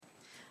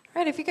All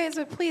right, if you guys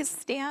would please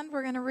stand,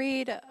 we're going to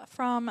read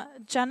from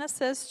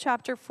Genesis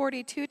chapter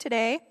 42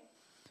 today,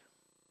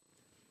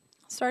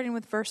 starting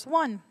with verse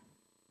 1.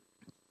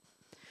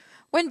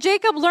 When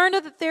Jacob learned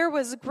that there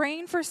was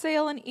grain for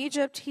sale in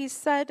Egypt, he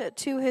said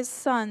to his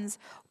sons,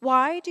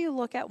 "Why do you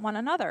look at one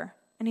another?"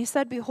 And he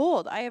said,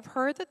 "Behold, I have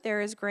heard that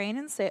there is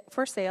grain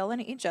for sale in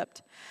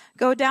Egypt.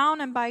 Go down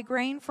and buy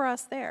grain for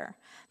us there,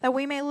 that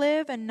we may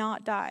live and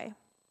not die."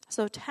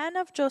 So 10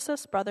 of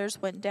Joseph's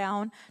brothers went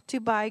down to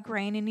buy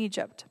grain in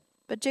Egypt.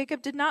 But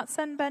Jacob did not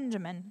send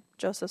Benjamin,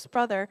 Joseph's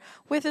brother,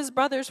 with his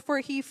brothers, for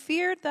he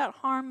feared that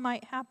harm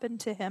might happen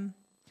to him.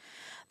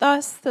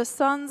 Thus the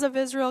sons of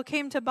Israel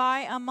came to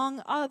buy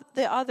among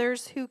the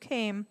others who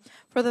came,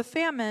 for the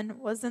famine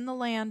was in the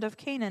land of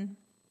Canaan.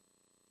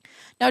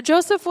 Now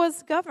Joseph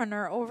was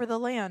governor over the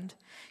land.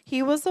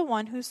 He was the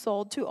one who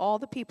sold to all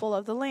the people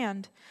of the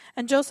land.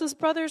 And Joseph's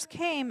brothers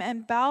came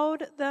and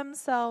bowed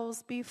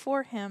themselves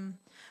before him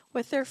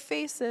with their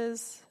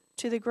faces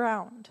to the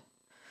ground.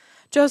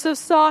 Joseph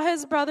saw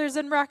his brothers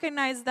and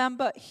recognized them,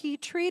 but he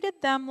treated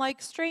them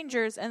like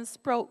strangers and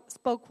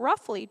spoke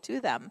roughly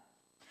to them.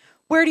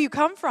 "Where do you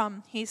come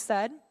from?" he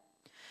said.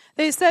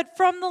 They said,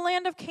 "From the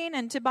land of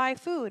Canaan to buy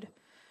food."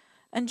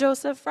 And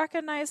Joseph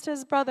recognized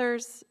his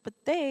brothers,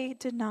 but they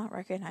did not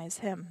recognize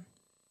him.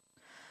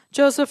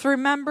 Joseph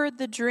remembered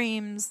the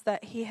dreams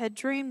that he had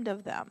dreamed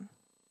of them,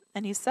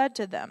 and he said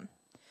to them,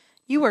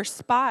 "You are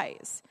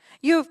spies.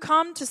 You have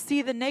come to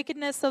see the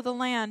nakedness of the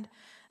land."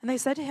 And they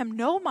said to him,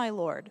 "No, my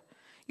lord.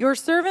 Your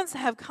servants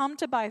have come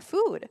to buy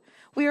food.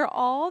 We are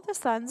all the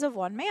sons of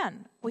one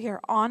man. We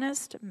are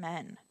honest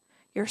men.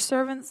 Your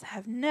servants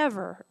have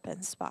never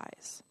been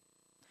spies."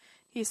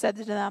 He said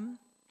to them,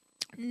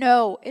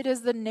 "No, it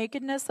is the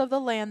nakedness of the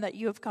land that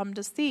you have come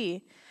to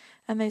see."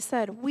 And they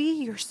said, "We,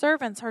 your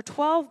servants, are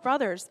 12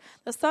 brothers,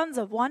 the sons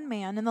of one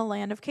man in the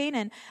land of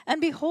Canaan.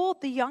 And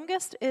behold, the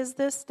youngest is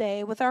this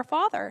day with our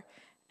father,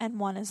 and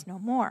one is no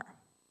more."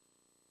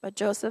 But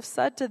Joseph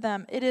said to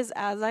them, "It is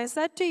as I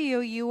said to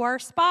you, you are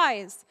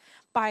spies.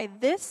 By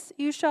this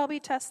you shall be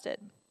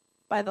tested.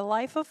 By the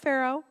life of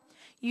Pharaoh,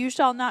 you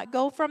shall not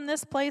go from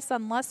this place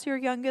unless your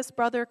youngest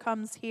brother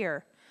comes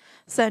here.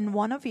 Send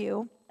one of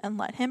you, and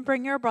let him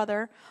bring your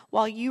brother,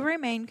 while you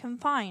remain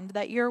confined,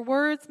 that your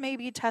words may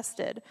be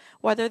tested,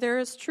 whether there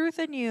is truth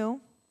in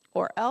you,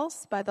 or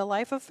else by the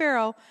life of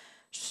Pharaoh,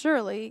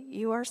 surely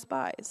you are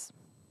spies."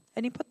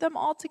 And he put them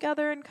all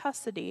together in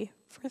custody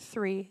for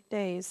 3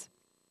 days.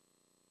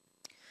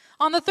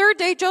 On the 3rd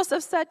day,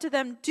 Joseph said to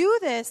them, "Do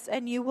this,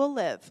 and you will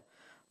live,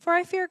 for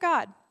I fear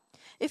God.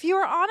 If you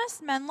are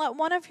honest men, let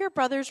one of your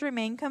brothers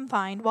remain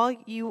confined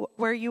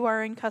where you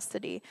are in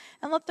custody,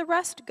 and let the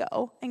rest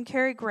go and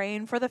carry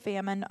grain for the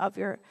famine of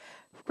your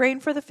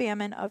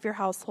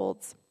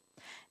households.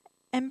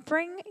 And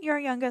bring your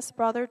youngest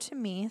brother to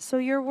me, so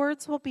your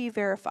words will be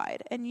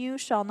verified, and you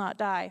shall not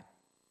die."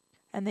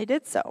 And they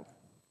did so.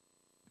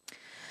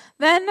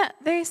 Then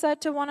they said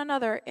to one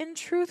another, "In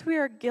truth we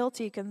are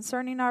guilty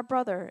concerning our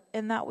brother,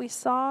 in that we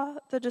saw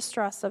the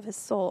distress of his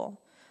soul,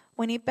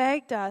 when he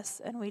begged us,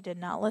 and we did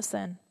not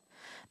listen.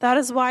 That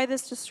is why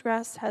this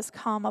distress has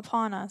come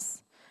upon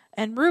us."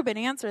 And Reuben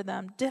answered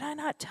them, "Did I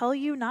not tell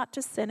you not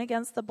to sin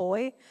against the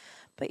boy?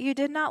 But you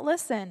did not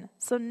listen.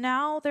 So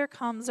now there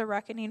comes a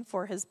reckoning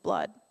for his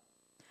blood."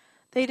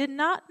 They did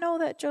not know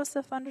that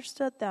Joseph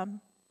understood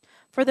them,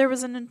 for there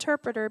was an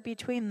interpreter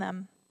between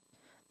them.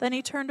 Then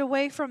he turned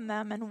away from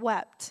them and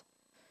wept.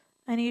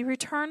 And he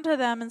returned to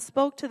them and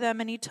spoke to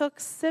them, and he took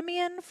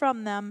Simeon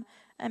from them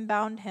and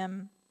bound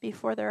him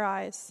before their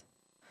eyes.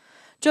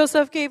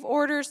 Joseph gave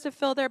orders to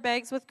fill their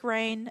bags with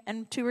grain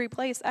and to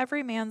replace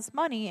every man's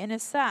money in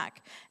his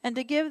sack and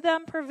to give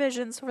them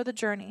provisions for the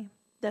journey.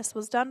 This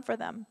was done for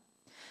them.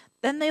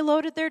 Then they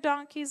loaded their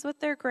donkeys with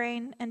their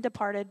grain and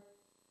departed.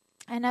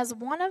 And as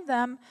one of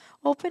them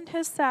opened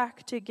his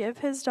sack to give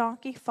his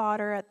donkey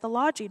fodder at the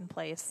lodging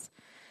place,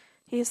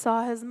 he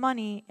saw his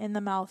money in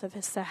the mouth of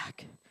his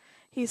sack.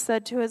 He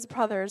said to his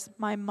brothers,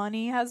 "My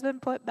money has been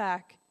put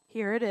back.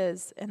 Here it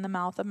is in the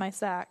mouth of my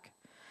sack."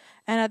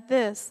 And at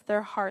this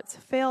their hearts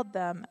failed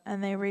them,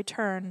 and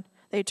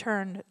they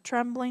turned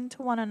trembling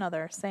to one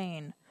another,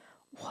 saying,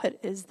 "What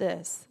is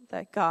this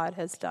that God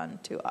has done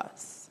to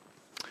us?"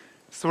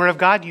 It's the word of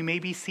God. You may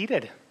be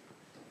seated.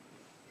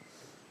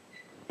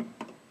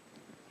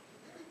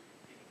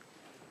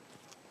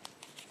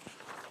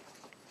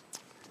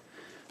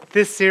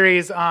 This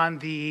series on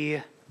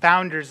the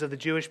founders of the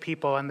Jewish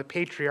people and the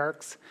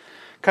patriarchs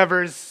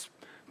covers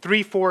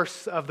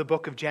 3/4 of the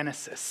book of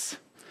Genesis.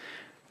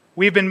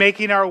 We've been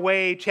making our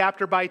way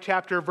chapter by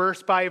chapter,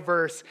 verse by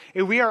verse,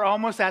 and we are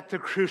almost at the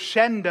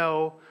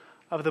crescendo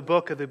of the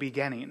book of the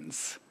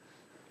beginnings.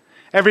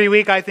 Every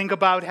week I think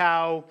about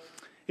how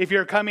if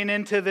you're coming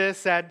into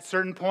this at a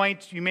certain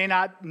point, you may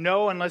not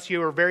know unless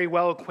you are very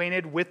well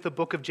acquainted with the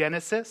book of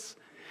Genesis.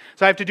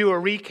 So I have to do a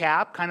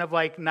recap, kind of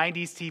like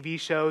 90s TV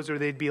shows, or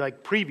they'd be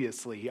like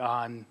previously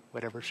on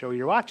whatever show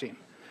you're watching.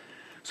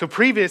 So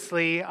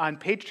previously on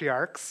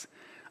Patriarchs,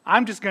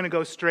 I'm just going to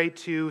go straight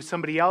to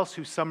somebody else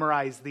who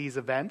summarized these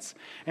events,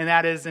 and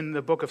that is in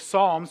the book of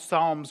Psalms,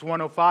 Psalms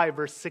 105,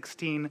 verse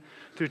 16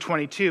 through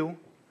 22.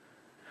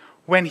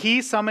 When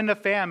he summoned a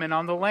famine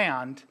on the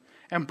land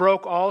and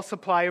broke all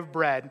supply of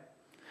bread,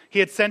 he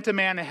had sent a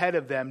man ahead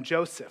of them,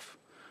 Joseph,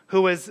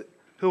 who was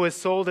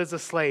sold as a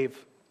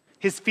slave.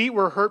 His feet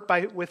were hurt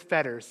with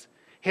fetters.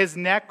 His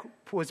neck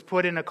was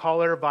put in a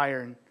collar of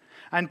iron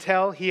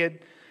until he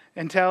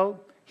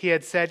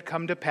had said,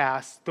 "Come to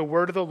pass." The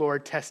word of the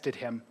Lord tested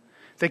him.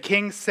 The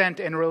king sent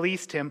and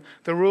released him.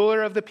 The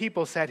ruler of the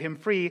people set him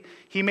free.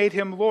 He made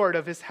him lord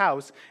of his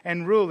house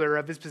and ruler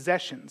of his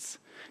possessions,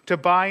 to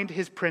bind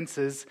his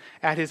princes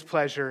at his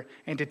pleasure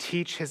and to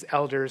teach his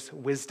elders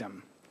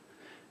wisdom.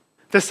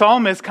 The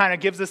psalmist kind of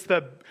gives us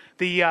the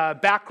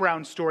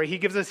background story.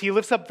 He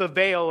lifts up the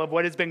veil of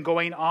what has been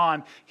going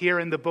on here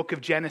in the book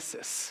of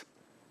Genesis.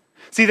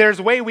 See, there's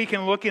a way we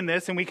can look in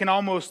this and we can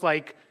almost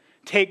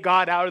take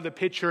God out of the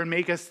picture and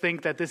make us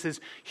think that this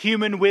is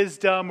human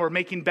wisdom or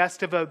making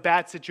best of a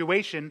bad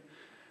situation.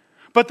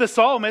 But the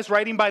psalmist,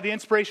 writing by the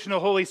inspiration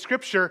of Holy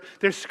Scripture,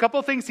 there's a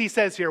couple things he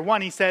says here.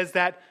 One, he says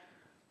that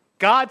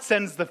God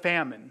sends the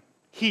famine.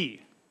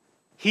 He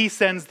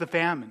sends the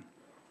famine.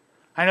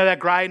 I know that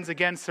grinds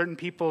against certain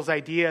people's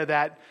idea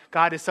that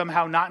God is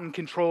somehow not in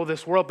control of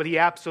this world, but he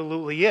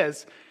absolutely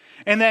is.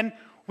 And then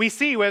we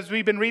see, as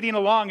we've been reading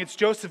along, it's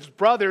Joseph's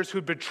brothers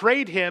who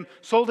betrayed him,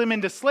 sold him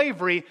into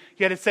slavery,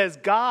 yet it says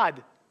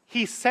God,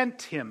 he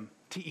sent him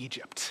to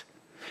Egypt.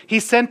 He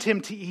sent him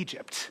to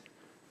Egypt.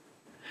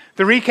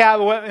 In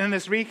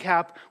this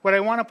recap, what I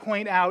want to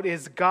point out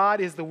is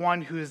God is the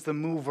one who is the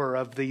mover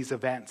of these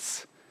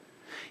events.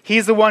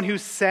 He's the one who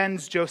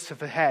sends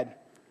Joseph ahead.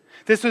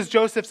 This was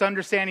Joseph's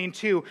understanding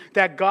too,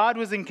 that God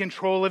was in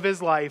control of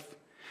his life.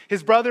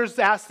 His brothers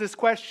asked this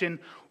question,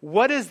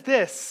 what is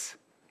this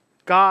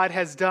God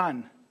has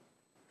done?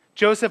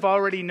 Joseph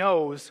already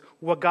knows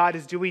what God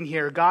is doing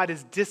here. God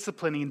is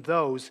disciplining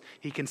those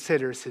he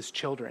considers his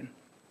children.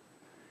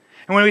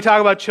 And when we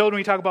talk about children,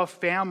 we talk about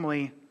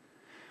family.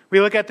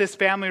 We look at this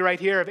family right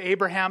here of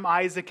Abraham,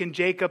 Isaac, and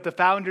Jacob, the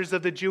founders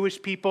of the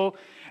Jewish people.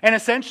 And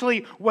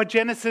essentially what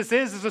Genesis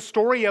is a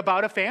story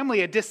about a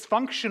family, a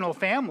dysfunctional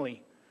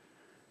family.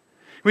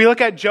 We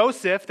look at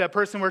Joseph, that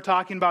person we're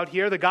talking about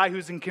here, the guy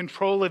who's in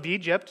control of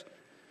Egypt.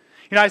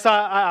 You know,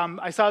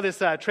 I saw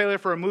this trailer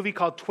for a movie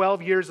called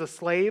 12 Years a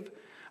Slave,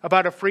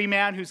 about a free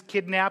man who's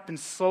kidnapped and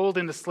sold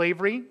into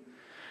slavery.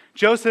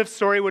 Joseph's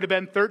story would have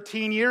been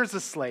 13 years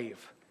a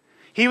slave.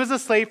 He was a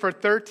slave for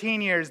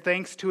 13 years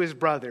thanks to his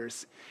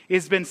brothers.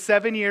 It's been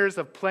 7 years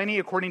of plenty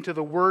according to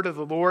the word of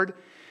the Lord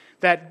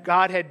that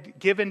God had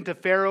given to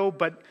Pharaoh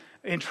but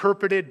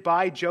interpreted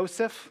by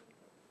Joseph.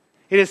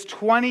 It is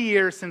 20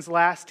 years since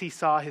last he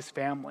saw his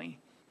family.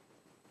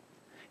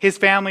 His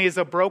family is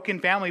a broken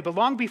family, but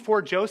long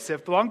before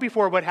Joseph, long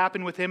before what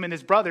happened with him and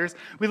his brothers,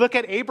 we look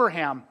at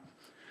Abraham,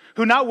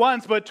 who not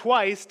once but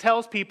twice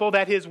tells people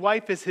that his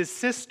wife is his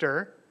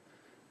sister.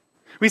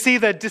 We see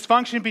the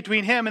dysfunction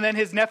between him and then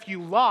his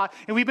nephew Lot,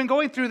 and we've been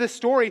going through this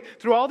story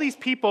through all these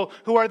people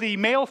who are the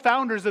male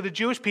founders of the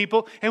Jewish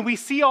people, and we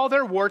see all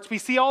their warts, we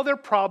see all their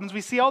problems,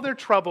 we see all their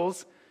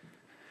troubles.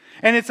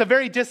 And it's a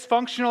very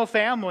dysfunctional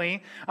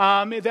family.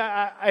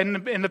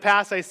 In the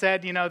past, I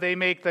said, they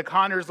make the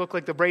Connors look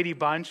like the Brady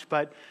Bunch,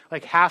 but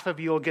like half of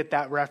you will get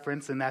that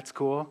reference, and that's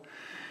cool.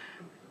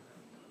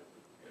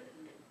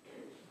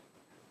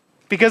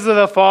 Because of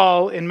the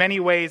fall, in many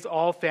ways,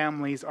 all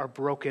families are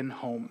broken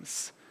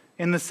homes,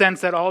 in the sense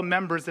that all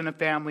members in a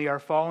family are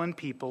fallen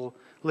people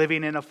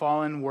living in a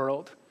fallen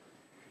world.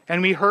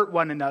 And we hurt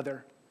one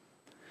another.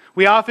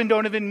 We often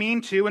don't even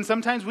mean to, and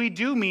sometimes we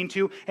do mean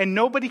to, and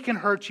nobody can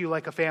hurt you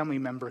like a family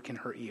member can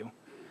hurt you.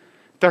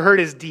 The hurt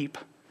is deep.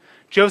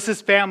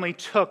 Joseph's family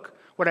took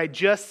what I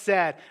just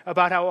said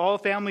about how all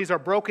families are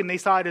broken. They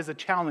saw it as a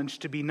challenge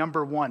to be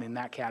number one in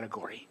that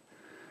category.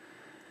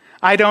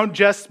 I don't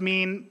just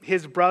mean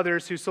his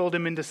brothers who sold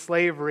him into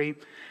slavery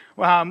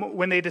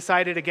when they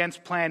decided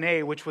against plan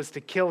A, which was to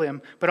kill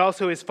him, but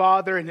also his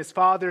father and his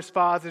father's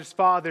father's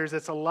fathers.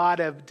 It's a lot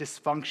of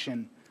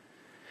dysfunction.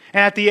 And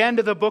at the end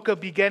of the book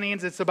of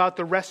Beginnings, it's about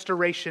the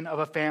restoration of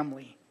a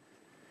family.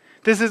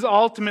 This is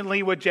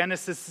ultimately what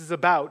Genesis is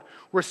about,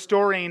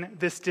 restoring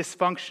this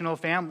dysfunctional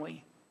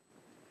family.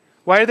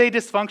 Why are they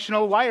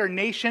dysfunctional? Why are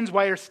nations,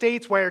 why are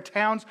states, why are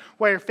towns,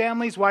 why are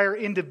families, why are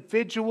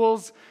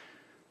individuals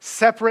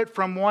separate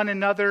from one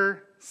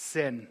another?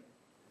 Sin.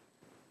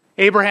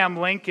 Abraham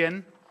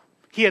Lincoln,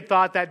 he had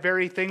thought that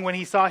very thing when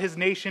he saw his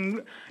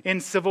nation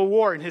in civil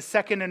war. In his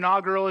second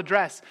inaugural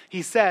address,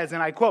 he says,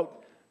 and I quote,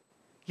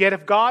 "Yet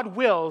if God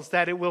wills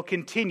that it will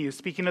continue,"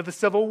 speaking of the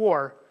Civil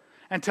War,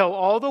 "until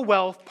all the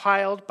wealth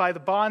piled by the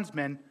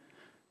bondsmen,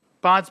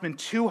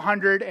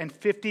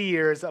 250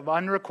 years of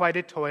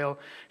unrequited toil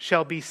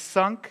shall be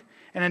sunk,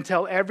 and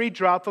until every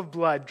drop of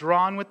blood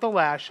drawn with the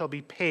lash shall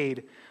be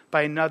paid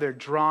by another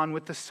drawn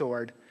with the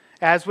sword.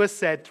 As was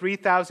said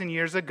 3,000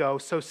 years ago,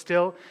 so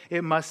still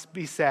it must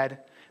be said,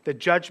 the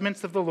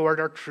judgments of the Lord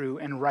are true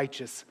and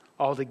righteous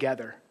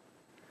altogether."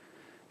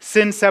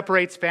 Sin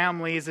separates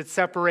families, it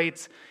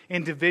separates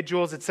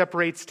individuals, it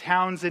separates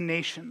towns and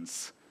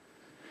nations.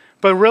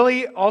 But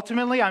really,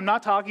 ultimately, I'm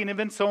not talking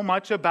even so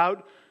much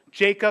about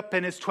Jacob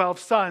and his 12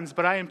 sons,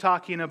 but I am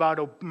talking about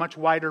a much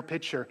wider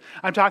picture.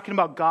 I'm talking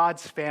about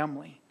God's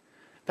family.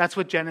 That's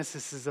what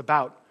Genesis is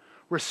about,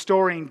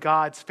 restoring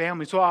God's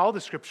family. So all the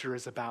scripture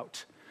is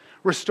about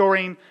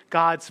restoring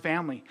God's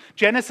family.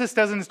 Genesis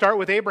doesn't start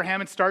with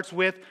Abraham, it starts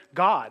with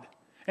God.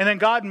 And then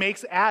God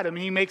makes Adam,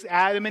 and he makes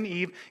Adam and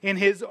Eve in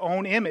his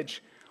own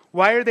image.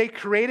 Why are they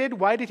created?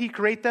 Why did he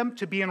create them?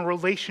 To be in a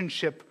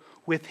relationship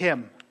with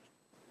him.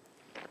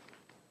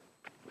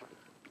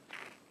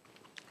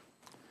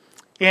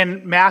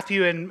 And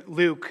Matthew and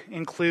Luke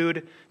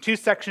include two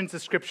sections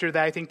of Scripture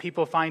that I think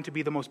people find to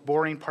be the most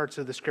boring parts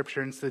of the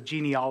Scripture, and it's the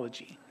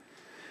genealogy.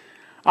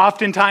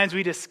 Oftentimes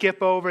we just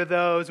skip over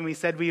those, and we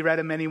said we read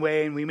them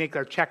anyway, and we make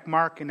our check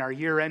mark in our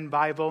year-end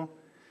Bible.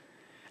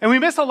 And we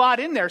miss a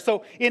lot in there.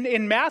 So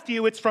in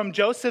Matthew, it's from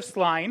Joseph's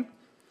line,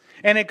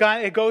 and it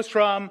goes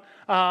from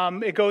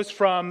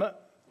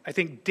I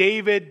think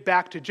David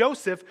back to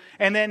Joseph,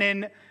 and then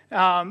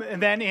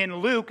in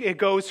Luke it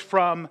goes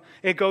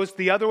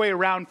the other way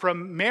around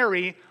from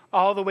Mary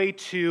all the way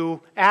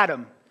to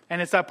Adam.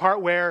 And it's that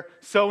part where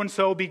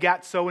so-and-so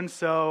begat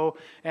so-and-so,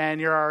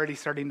 and you're already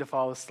starting to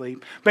fall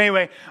asleep. But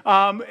anyway,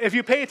 if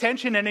you pay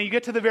attention and then you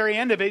get to the very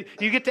end of it,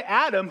 you get to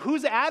Adam.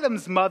 Who's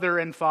Adam's mother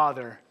and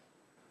father?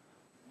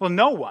 Well,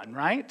 no one,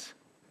 right?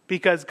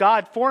 Because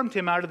God formed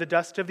him out of the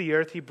dust of the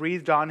earth. He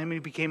breathed on him and he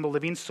became a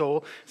living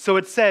soul. So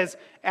it says,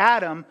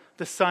 Adam,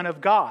 the son of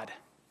God.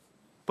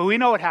 But we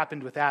know what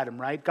happened with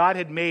Adam, right? God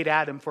had made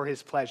Adam for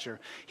his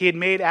pleasure. He had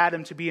made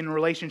Adam to be in a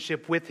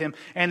relationship with him.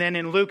 And then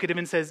in Luke, it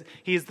even says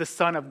he is the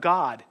son of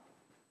God.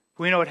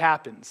 We know what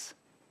happens.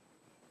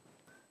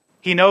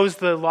 He knows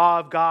the law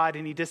of God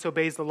and he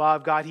disobeys the law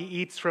of God. He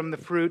eats from the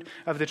fruit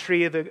of the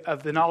tree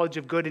of the knowledge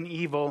of good and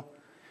evil.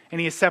 And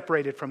he is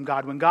separated from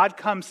God. When God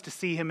comes to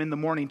see him in the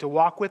morning to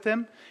walk with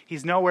him,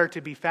 he's nowhere to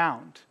be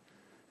found.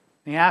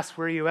 And he asks,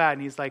 where are you at?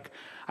 And he's like,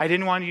 I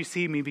didn't want you to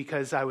see me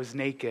because I was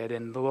naked.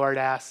 And the Lord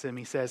asks him,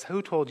 he says,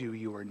 who told you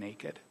you were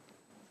naked?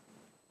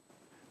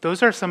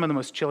 Those are some of the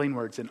most chilling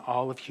words in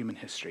all of human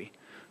history.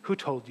 Who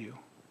told you?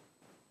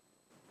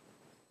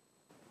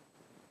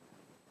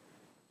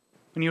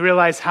 When you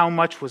realize how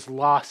much was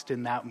lost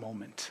in that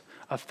moment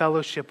of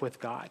fellowship with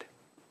God.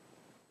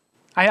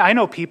 I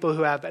know people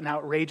who have an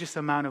outrageous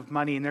amount of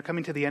money and they're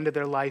coming to the end of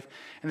their life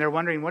and they're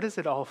wondering, what is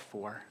it all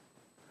for?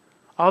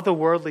 All the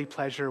worldly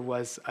pleasure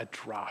was a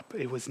drop.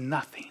 It was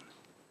nothing.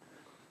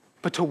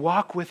 But to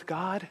walk with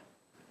God,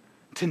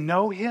 to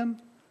know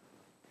him.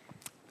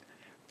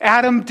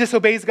 Adam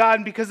disobeys God,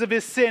 and because of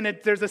his sin,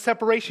 there's a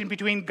separation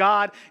between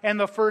God and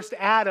the first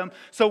Adam.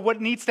 So what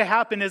needs to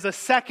happen is a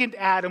second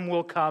Adam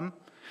will come,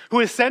 who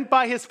is sent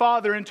by his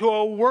Father into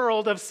a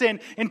world of sin,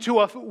 into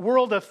a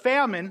world of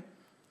famine.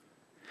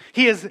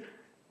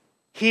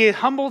 He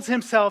humbles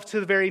himself to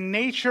the very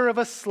nature of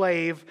a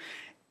slave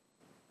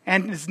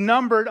and is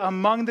numbered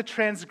among the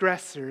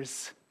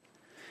transgressors.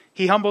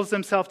 He humbles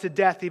himself to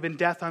death, even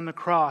death on the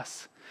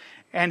cross.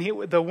 And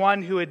the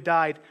one who had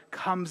died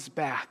comes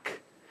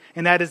back.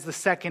 And that is the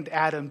second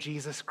Adam,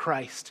 Jesus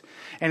Christ.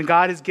 And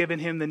God has given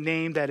him the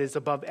name that is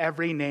above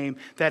every name,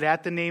 that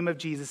at the name of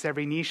Jesus,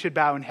 every knee should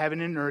bow in heaven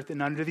and earth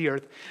and under the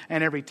earth,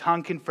 and every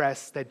tongue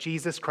confess that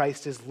Jesus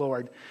Christ is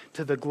Lord,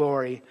 to the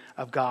glory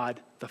of God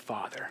the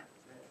Father.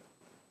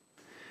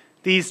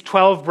 These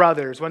 12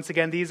 brothers, once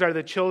again, these are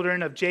the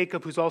children of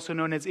Jacob, who's also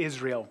known as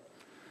Israel.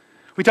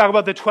 We talk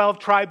about the 12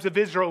 tribes of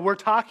Israel. We're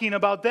talking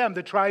about them,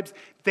 the tribes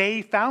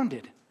they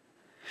founded.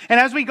 And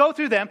as we go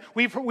through them,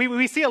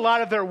 we see a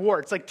lot of their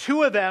warts. Like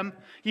 2 of them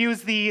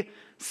use the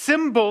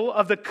symbol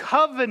of the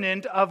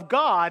covenant of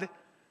God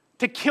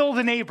to kill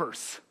the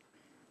neighbors.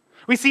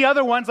 We see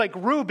other ones like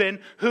Reuben,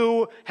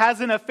 who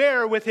has an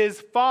affair with his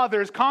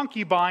father's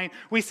concubine.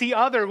 We see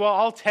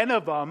all 10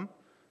 of them,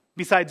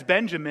 besides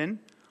Benjamin,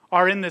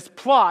 are in this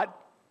plot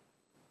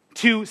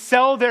to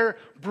sell their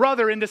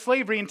brother into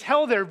slavery and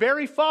tell their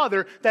very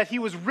father that he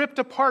was ripped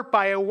apart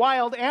by a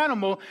wild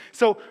animal.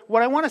 So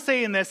what I want to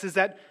say in this is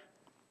that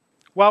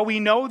while we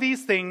know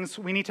these things,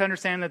 we need to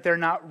understand that they're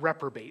not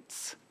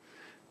reprobates.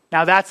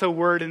 Now, that's a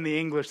word in the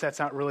English that's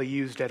not really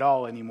used at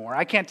all anymore.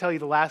 I can't tell you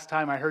the last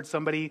time I heard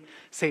somebody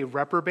say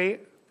reprobate.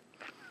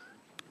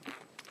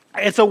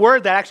 It's a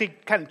word that actually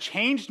kind of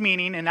changed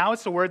meaning, and now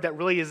it's a word that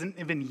really isn't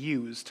even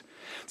used.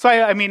 So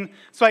I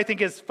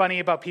think it's funny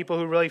about people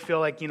who really feel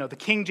like, the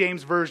King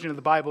James Version of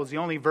the Bible is the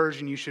only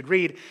version you should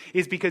read,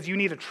 is because you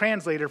need a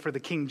translator for the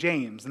King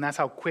James, and that's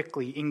how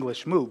quickly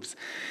English moves.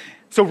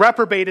 So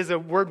reprobate is a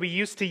word we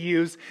used to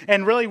use,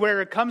 and really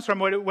where it comes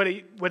from,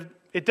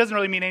 it doesn't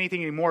really mean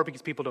anything anymore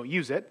because people don't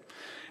use it.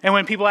 And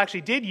when people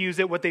actually did use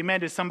it, what they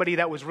meant is somebody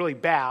that was really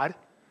bad.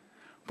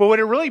 But what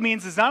it really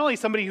means is not only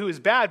somebody who is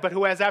bad, but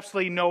who has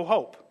absolutely no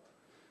hope.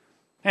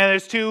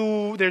 And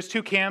there's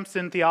two camps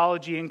in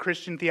theology, in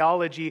Christian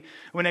theology,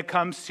 when it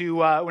comes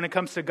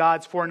to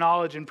God's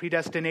foreknowledge and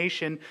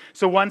predestination.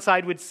 So one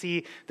side would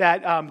see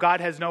that God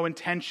has no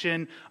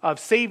intention of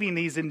saving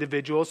these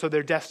individuals, so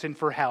they're destined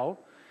for hell.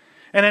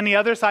 And then the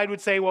other side would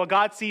say, well,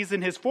 God sees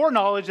in his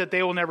foreknowledge that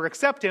they will never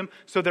accept him,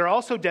 so they're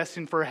also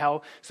destined for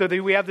hell. So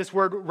we have this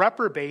word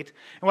reprobate.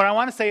 And what I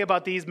want to say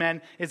about these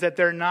men is that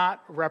they're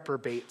not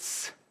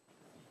reprobates.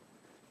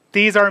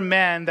 These are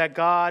men that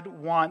God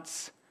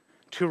wants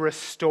to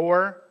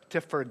restore,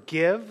 to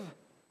forgive,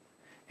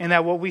 and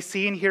that what we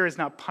see in here is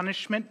not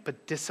punishment,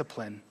 but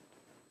discipline.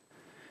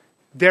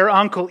 Their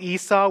uncle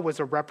Esau was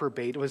a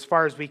reprobate, as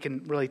far as we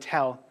can really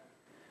tell,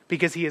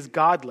 because he is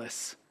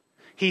godless.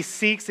 He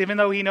seeks, even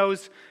though he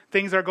knows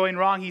things are going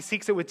wrong, he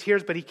seeks it with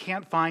tears, but he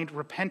can't find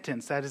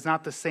repentance. That is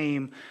not the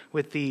same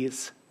with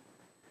these.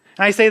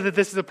 And I say that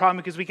this is a problem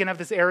because we can have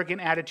this arrogant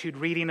attitude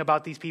reading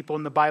about these people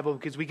in the Bible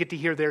because we get to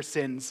hear their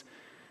sins,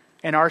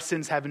 and our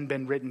sins haven't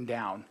been written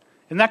down.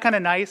 Isn't that kind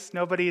of nice?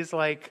 Nobody's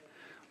like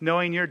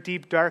knowing your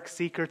deep, dark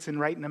secrets and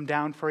writing them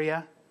down for you.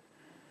 I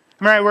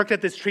remember I worked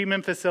at this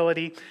treatment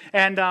facility,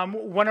 and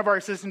one of our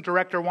assistant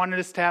director wanted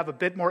us to have a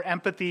bit more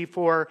empathy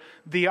for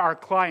our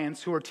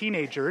clients who are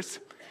teenagers.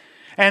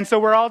 And so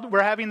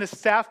we're having this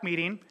staff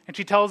meeting, and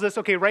she tells us,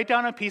 okay, write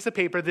down a piece of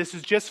paper. This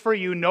is just for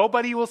you.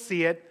 Nobody will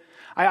see it.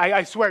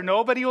 I swear,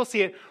 nobody will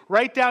see it.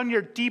 Write down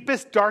your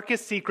deepest,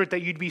 darkest secret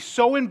that you'd be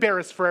so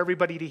embarrassed for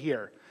everybody to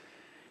hear.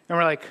 And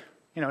we're like,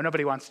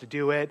 nobody wants to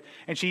do it.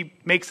 And she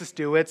makes us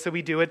do it, so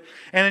we do it.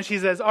 And then she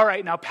says, all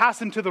right, now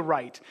pass him to the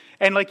right.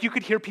 And you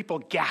could hear people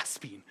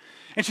gasping.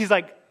 And she's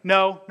like,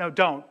 no,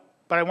 don't.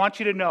 But I want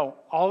you to know,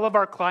 all of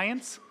our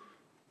clients,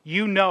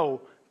 you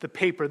know the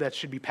paper that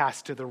should be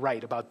passed to the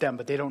right about them,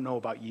 but they don't know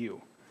about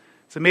you.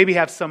 So maybe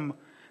have some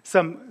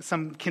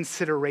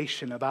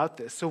consideration about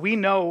this. So we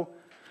know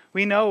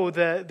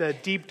the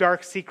deep,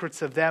 dark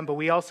secrets of them, but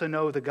we also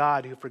know the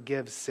God who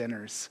forgives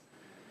sinners.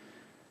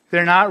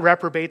 They're not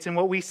reprobates, and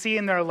what we see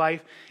in their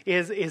life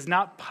is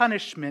not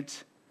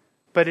punishment,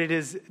 but it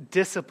is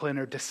discipline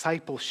or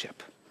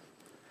discipleship.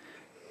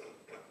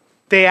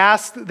 They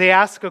ask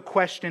a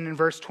question in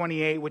verse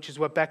 28, which is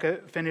what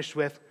Becca finished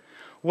with.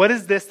 What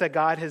is this that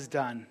God has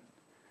done?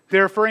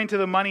 They're referring to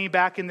the money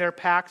back in their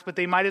packs, but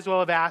they might as well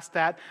have asked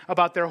that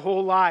about their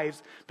whole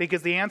lives,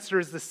 because the answer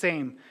is the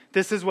same.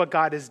 This is what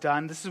God has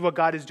done. This is what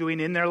God is doing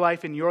in their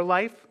life, in your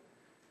life.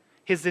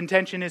 His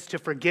intention is to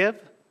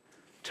forgive,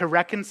 to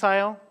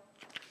reconcile,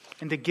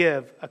 and to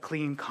give a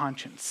clean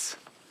conscience.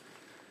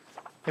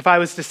 If I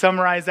was to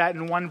summarize that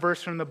in one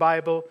verse from the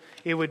Bible,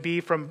 it would be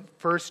from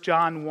 1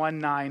 John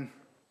 1:9.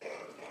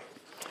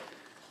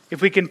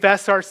 If we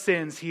confess our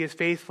sins, he is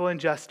faithful and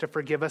just to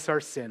forgive us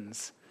our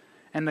sins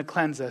and to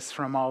cleanse us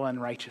from all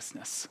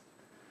unrighteousness.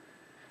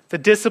 The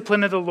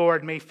discipline of the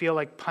Lord may feel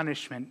like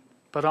punishment,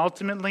 but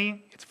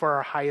ultimately it's for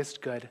our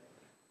highest good.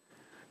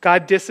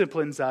 God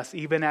disciplines us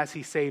even as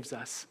he saves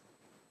us.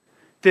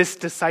 This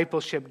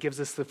discipleship gives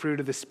us the fruit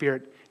of the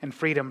Spirit and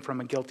freedom from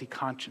a guilty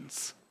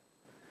conscience.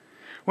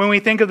 When we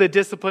think of the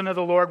discipline of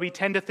the Lord, we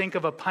tend to think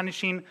of a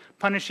punishing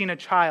a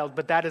child,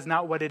 but that is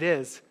not what it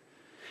is.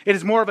 It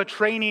is more of a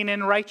training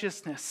in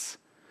righteousness.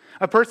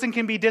 A person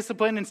can be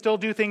disciplined and still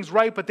do things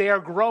right, but they are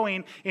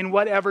growing in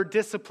whatever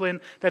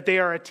discipline that they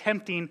are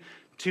attempting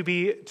to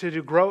be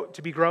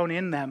grown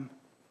in them.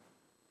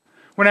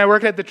 When I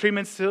worked at the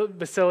treatment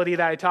facility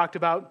that I talked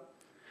about,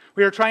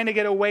 we were trying to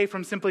get away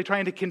from simply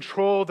trying to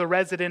control the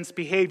residents'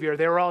 behavior.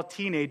 They were all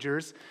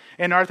teenagers.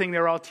 In our thing, they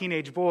were all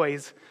teenage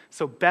boys.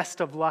 So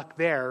best of luck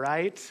there,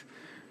 right?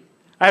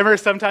 I remember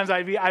sometimes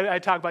I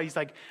talk about, I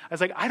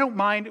was like, I don't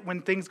mind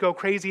when things go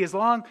crazy as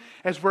long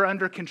as we're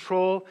under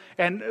control.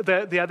 And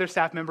the other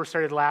staff member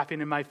started laughing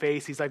in my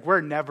face. He's like,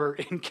 we're never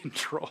in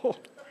control.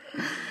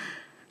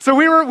 So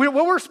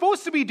what we're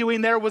supposed to be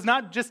doing there was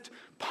not just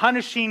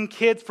punishing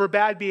kids for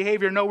bad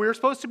behavior. No, we were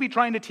supposed to be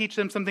trying to teach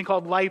them something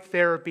called life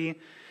therapy.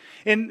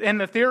 And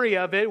the theory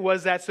of it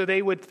was that so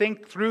they would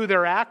think through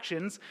their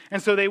actions,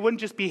 and so they wouldn't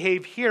just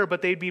behave here,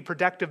 but they'd be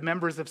productive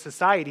members of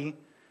society.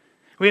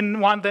 We didn't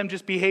want them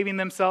just behaving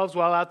themselves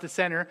while out the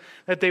center,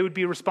 that they would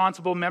be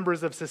responsible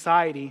members of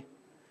society.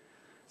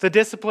 The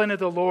discipline of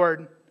the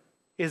Lord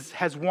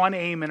has one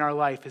aim in our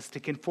life, is to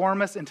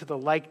conform us into the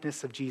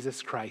likeness of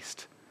Jesus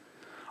Christ.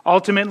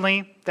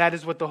 Ultimately, that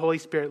is what the Holy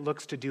Spirit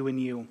looks to do in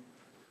you.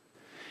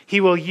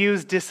 He will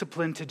use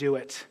discipline to do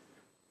it.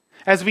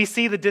 As we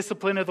see the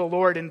discipline of the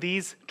Lord in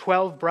these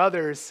 12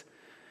 brothers,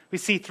 we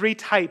see 3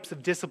 types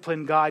of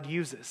discipline God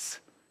uses.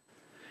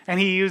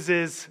 And he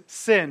uses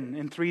sin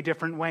in 3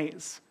 different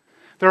ways.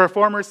 The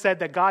Reformers said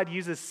that God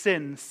uses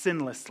sin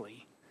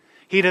sinlessly.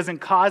 He doesn't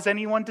cause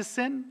anyone to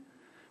sin,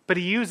 but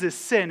he uses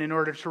sin in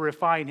order to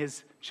refine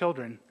his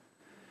children.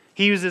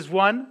 He uses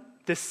 1,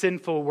 this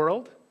sinful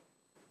world,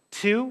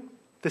 2,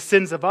 the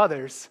sins of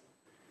others,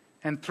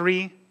 and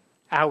 3,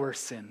 our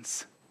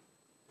sins.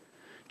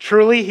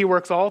 Truly, he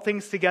works all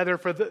things together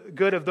for the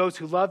good of those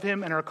who love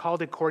him and are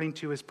called according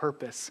to his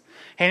purpose.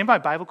 Hey, any of my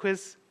Bible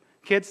quiz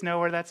kids know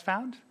where that's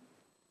found?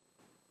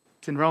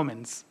 It's in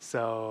Romans.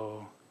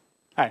 So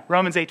All right,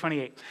 Romans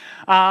 8:28.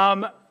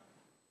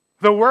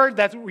 The word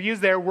that's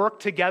used there,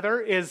 work together,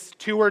 is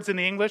two words in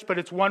the English, but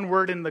it's one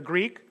word in the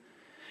Greek.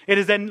 It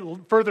is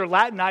then further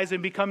Latinized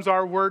and becomes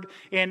our word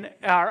in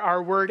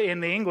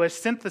the English,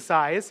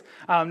 synergy,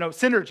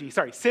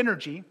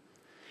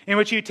 in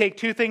which you take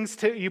two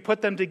things, you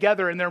put them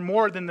together, and they're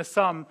more than the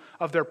sum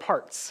of their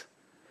parts.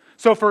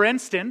 So, for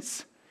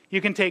instance,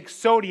 you can take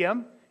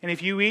sodium, and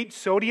if you eat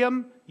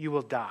sodium, you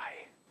will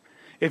die.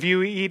 If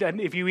you eat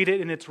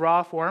it in its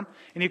raw form,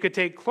 and you could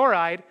take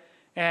chloride,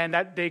 and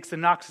that makes a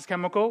noxious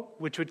chemical,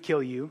 which would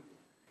kill you.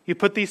 You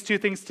put these two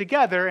things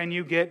together, and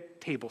you get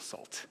table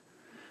salt.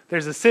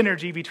 There's a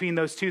synergy between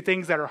those two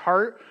things that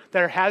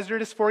are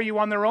hazardous for you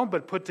on their own,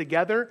 but put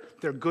together,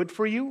 they're good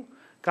for you.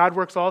 God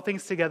works all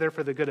things together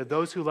for the good of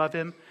those who love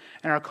him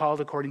and are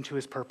called according to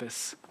his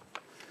purpose.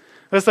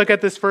 Let's look at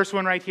this first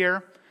one right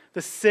here.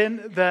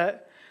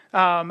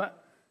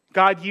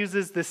 God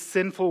uses this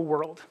sinful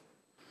world.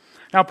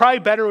 Now, probably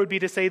better would be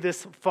to say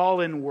this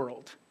fallen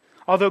world.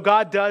 Although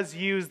God does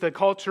use the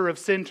culture of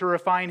sin to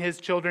refine his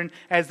children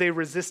as they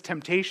resist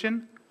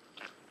temptation,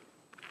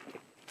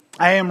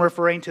 I am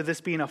referring to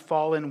this being a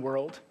fallen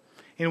world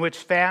in which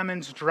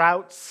famines,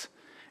 droughts,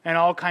 and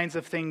all kinds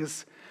of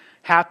things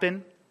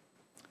happen.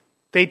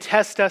 They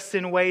test us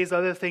in ways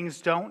other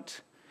things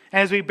don't.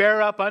 And as we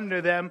bear up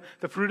under them,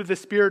 the fruit of the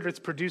Spirit is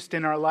produced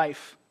in our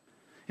life.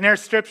 In our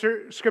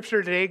scripture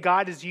today,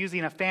 God is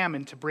using a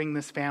famine to bring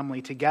this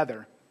family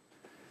together.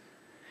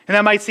 And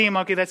that might seem,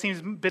 that seems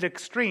a bit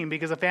extreme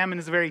because a famine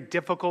is a very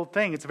difficult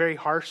thing. It's a very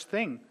harsh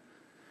thing.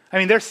 I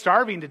mean, they're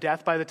starving to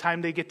death by the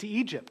time they get to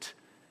Egypt.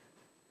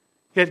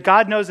 Yet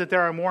God knows that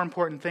there are more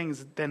important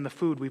things than the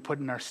food we put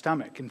in our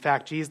stomach. In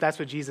fact, that's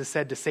what Jesus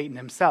said to Satan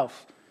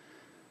himself.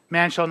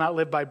 Man shall not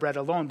live by bread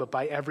alone, but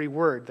by every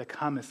word that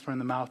cometh from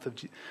the mouth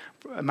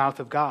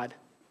of God.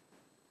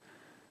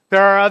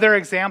 There are other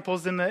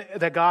examples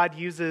that God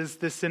uses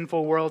this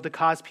sinful world to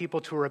cause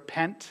people to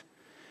repent,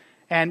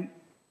 and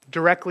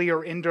directly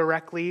or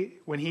indirectly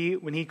when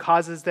he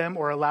causes them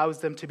or allows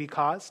them to be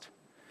caused.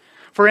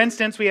 For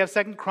instance, we have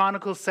 2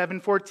 Chronicles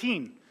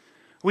 7:14.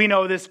 We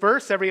know this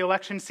verse. Every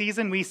election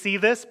season we see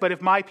this. But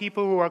if my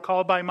people who are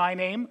called by my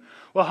name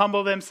will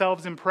humble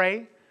themselves and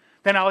pray,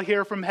 then I'll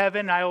hear from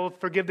heaven, I will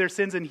forgive their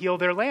sins and heal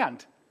their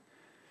land.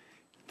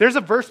 There's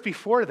a verse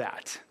before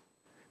that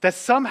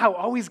somehow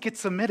always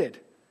gets omitted.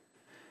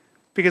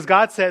 Because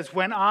God says,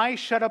 when I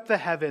shut up the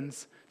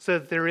heavens so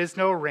that there is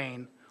no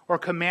rain, or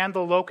command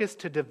the locust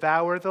to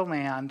devour the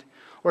land,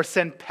 or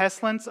send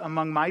pestilence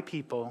among my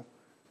people,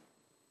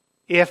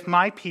 if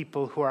my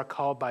people who are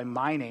called by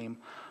my name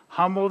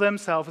humble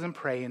themselves and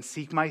pray and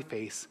seek my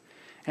face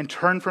and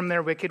turn from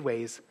their wicked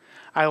ways,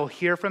 I will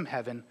hear from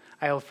heaven,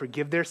 I will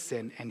forgive their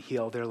sin and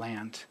heal their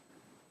land.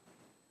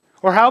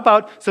 Or how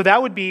about, so that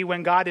would be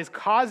when God is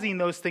causing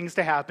those things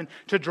to happen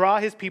to draw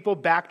his people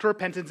back to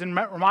repentance. And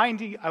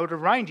I would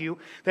remind you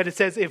that it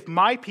says, if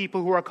my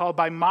people who are called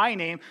by my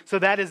name, so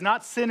that is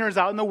not sinners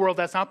out in the world,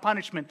 that's not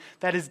punishment,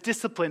 that is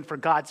discipline for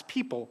God's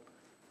people.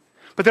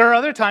 But there are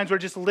other times where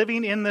just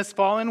living in this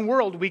fallen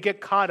world, we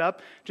get caught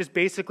up just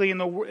basically in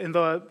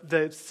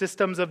the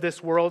systems of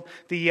this world,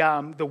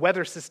 the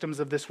weather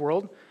systems of this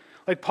world.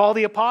 Like Paul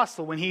the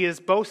Apostle, when he is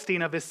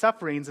boasting of his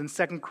sufferings in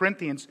 2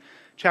 Corinthians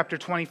chapter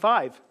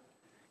 25.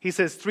 He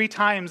says, 3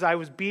 times I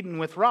was beaten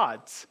with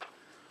rods.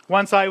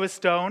 Once I was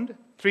stoned,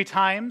 3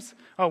 times.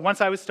 Once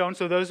I was stoned.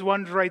 So those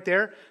ones right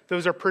there,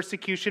 those are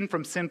persecution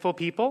from sinful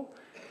people.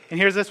 And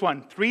here's this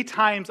one. 3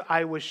 times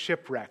I was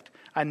shipwrecked.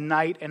 A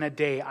night and a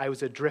day I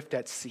was adrift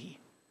at sea.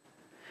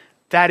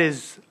 That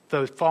is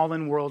the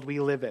fallen world we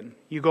live in.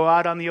 You go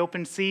out on the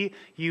open sea,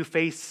 you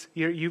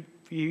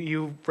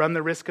run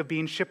the risk of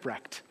being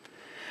shipwrecked.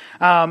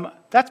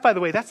 By the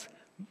way, that's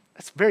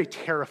very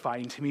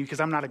terrifying to me because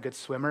I'm not a good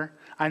swimmer.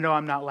 I know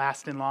I'm not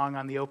lasting long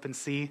on the open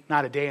sea.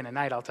 Not a day and a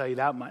night, I'll tell you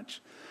that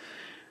much.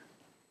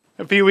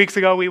 A few weeks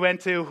ago, we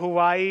went to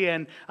Hawaii,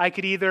 and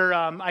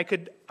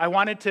I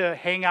wanted to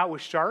hang out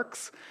with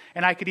sharks,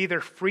 and I could either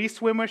free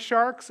swim with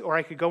sharks or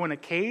I could go in a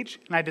cage,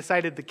 and I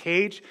decided the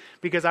cage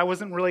because I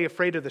wasn't really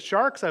afraid of the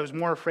sharks. I was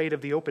more afraid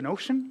of the open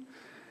ocean.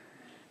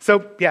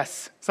 So,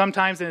 yes,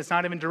 sometimes, and it's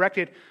not even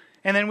directed.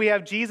 And then we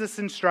have Jesus'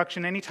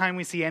 instruction anytime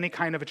we see any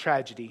kind of a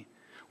tragedy,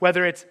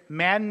 whether it's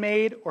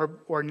man-made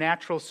or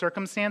natural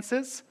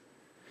circumstances.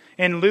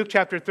 In Luke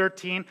chapter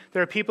 13,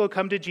 there are people who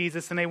come to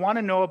Jesus and they want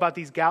to know about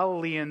these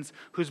Galileans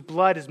whose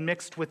blood is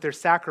mixed with their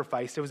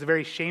sacrifice. It was a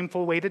very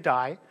shameful way to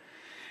die.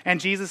 And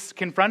Jesus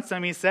confronts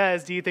them. He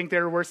says, do you think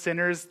there were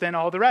sinners than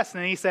all the rest?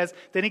 And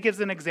then he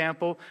gives an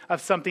example of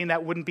something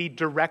that wouldn't be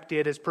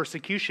directed as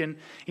persecution.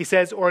 He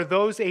says, or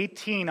those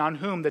 18 on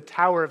whom the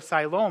Tower of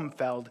Siloam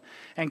fell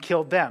and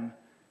killed them.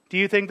 Do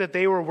you think that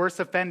they were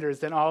worse offenders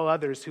than all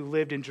others who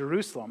lived in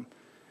Jerusalem?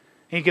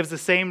 And he gives the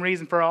same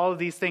reason for all of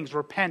these things.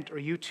 Repent or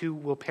you too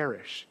will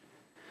perish.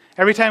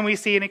 Every time we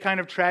see any kind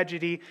of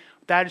tragedy,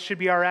 that should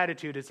be our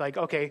attitude. It's like,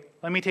 okay,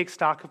 let me take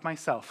stock of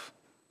myself.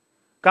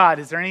 God,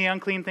 is there any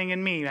unclean thing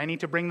in me? I need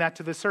to bring that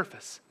to the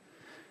surface.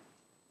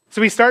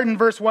 So we start in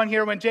verse 1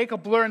 here. When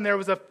Jacob learned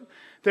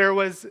there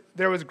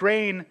was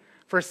grain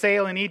for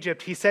sale in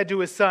Egypt, he said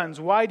to his sons,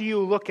 "Why do you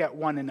look at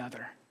one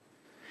another?"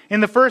 In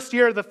the first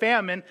year of the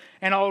famine,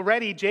 and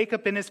already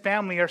Jacob and his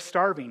family are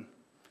starving.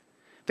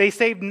 They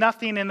saved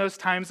nothing in those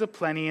times of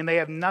plenty, and they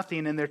have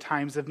nothing in their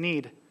times of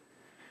need.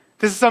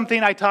 This is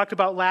something I talked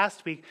about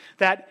last week,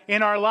 that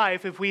in our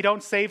life, if we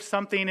don't save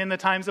something in the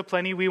times of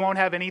plenty, we won't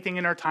have anything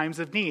in our times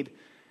of need.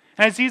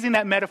 And I was using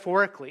that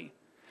metaphorically,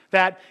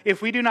 that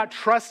if we do not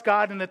trust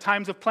God in the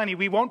times of plenty,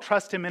 we won't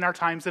trust him in our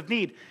times of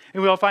need,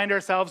 and we'll find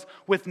ourselves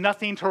with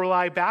nothing to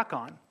rely back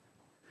on.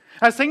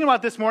 I was thinking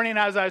about this morning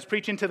as I was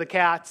preaching to the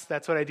cats.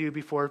 That's what I do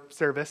before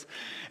service.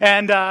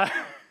 And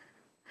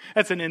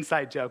that's an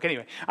inside joke.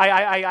 Anyway,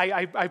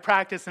 I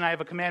practice and I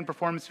have a command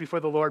performance before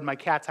the Lord. My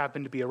cats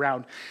happen to be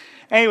around.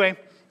 Anyway,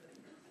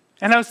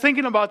 and I was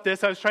thinking about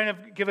this. I was trying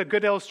to give a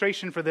good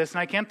illustration for this, and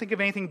I can't think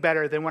of anything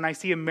better than when I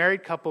see a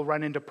married couple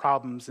run into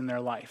problems in their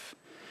life.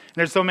 And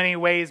there's so many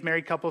ways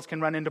married couples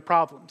can run into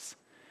problems.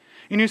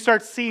 And you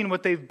start seeing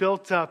what they've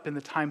built up in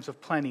the times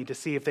of plenty to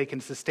see if they can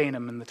sustain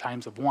them in the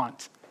times of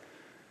want.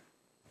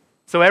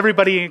 So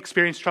everybody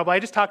experienced trouble. I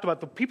just talked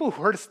about the people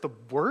who hurt us the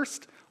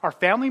worst, our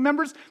family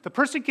members. The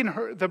person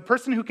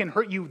who can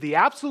hurt you the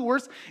absolute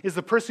worst is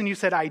the person you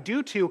said "I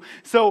do" to.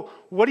 So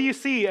what do you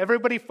see?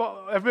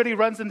 Everybody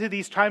runs into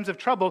these times of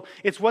trouble.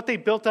 It's what they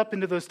built up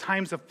into those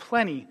times of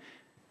plenty.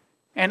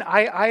 And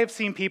I have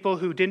seen people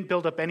who didn't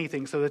build up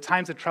anything, so the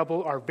times of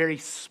trouble are very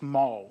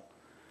small.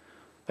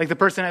 Like the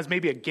person has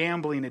maybe a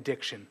gambling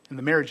addiction, and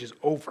the marriage is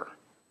over.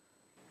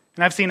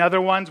 And I've seen other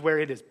ones where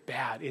it is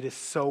bad. It is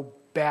so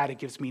bad, it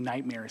gives me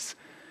nightmares.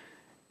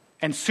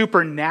 And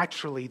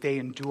supernaturally, they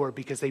endure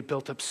because they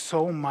built up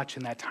so much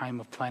in that time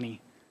of plenty.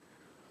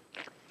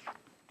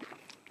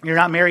 You're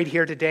not married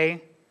here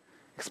today?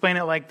 Explain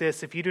it like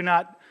this. If you do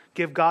not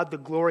give God the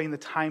glory in the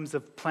times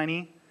of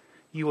plenty,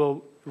 you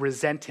will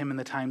resent him in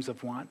the times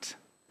of want.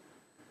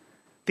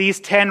 These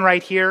 10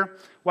 right here,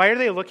 why are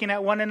they looking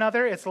at one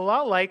another? It's a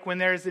lot like when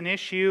there's an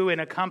issue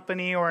in a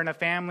company or in a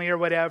family or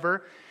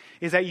whatever,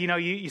 is that,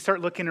 you start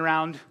looking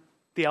around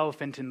the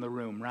elephant in the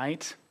room,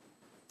 right?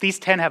 These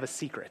 10 have a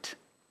secret.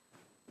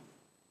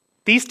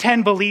 These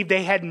 10 believed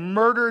they had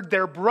murdered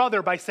their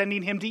brother by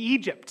sending him to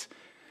Egypt.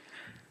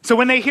 So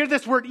when they hear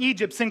this word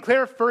Egypt,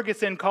 Sinclair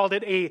Ferguson called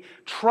it a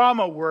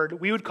trauma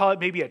word. We would call it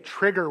maybe a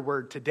trigger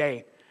word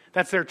today.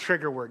 That's their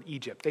trigger word,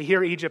 Egypt. They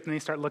hear Egypt and they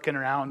start looking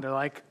around. They're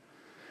like,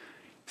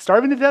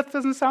 starving to death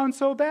doesn't sound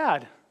so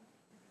bad.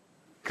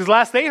 Because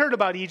last they heard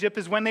about Egypt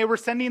is when they were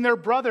sending their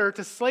brother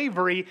to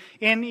slavery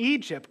in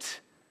Egypt.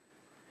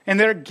 And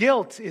their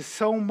guilt is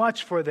so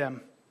much for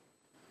them.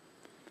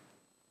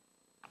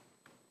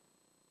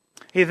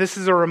 Hey, this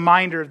is a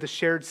reminder of the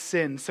shared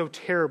sin, so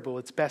terrible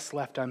it's best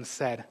left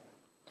unsaid.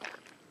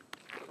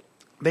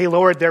 They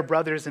lowered their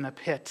brothers in a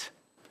pit.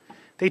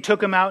 They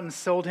took him out and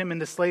sold him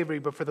into slavery,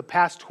 but for the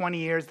past 20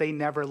 years, they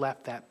never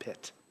left that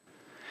pit.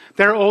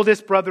 Their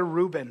oldest brother,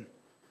 Reuben,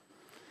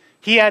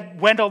 he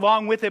had went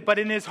along with it, but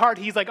in his heart,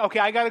 he's like, okay,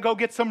 I got to go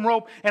get some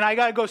rope, and I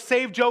got to go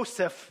save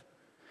Joseph.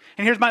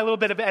 And here's my little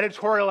bit of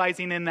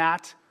editorializing in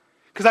that,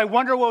 because I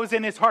wonder what was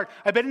in his heart.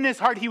 I bet in his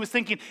heart he was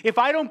thinking, if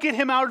I don't get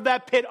him out of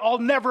that pit, I'll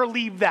never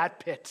leave that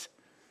pit.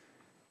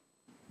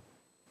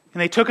 And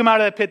they took him out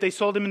of that pit, they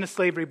sold him into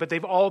slavery, but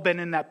they've all been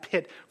in that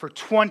pit for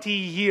 20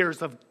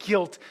 years of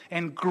guilt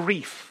and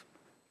grief.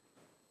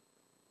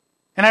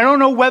 And I don't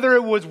know whether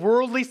it was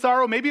worldly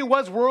sorrow. Maybe it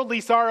was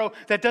worldly sorrow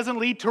that doesn't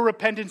lead to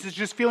repentance. It's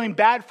just feeling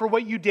bad for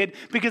what you did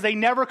because they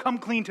never come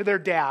clean to their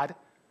dad.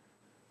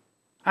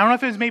 I don't know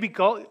if it was maybe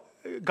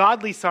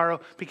godly sorrow,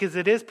 because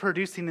it is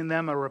producing in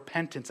them a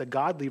repentance, a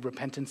godly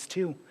repentance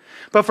too.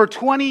 But for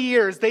 20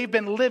 years, they've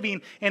been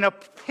living in a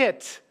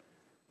pit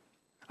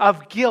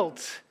of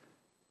guilt.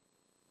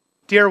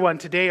 Dear one,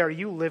 today, are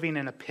you living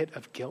in a pit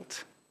of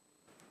guilt?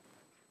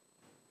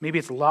 Maybe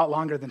it's a lot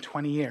longer than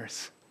 20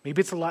 years. Maybe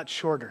it's a lot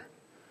shorter.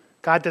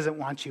 God doesn't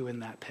want you in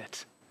that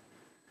pit.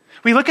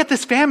 We look at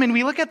this famine,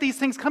 we look at these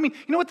things coming.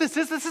 You know what this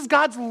is? This is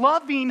God's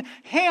loving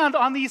hand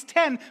on these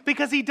 10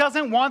 because he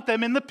doesn't want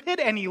them in the pit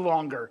any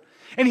longer.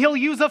 And he'll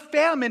use a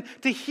famine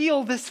to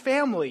heal this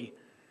family.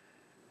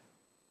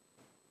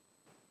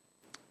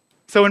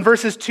 So in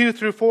verses 2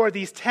 through 4,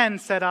 these 10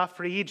 set off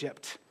for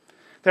Egypt.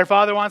 Their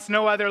father wants to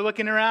know why they're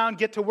looking around.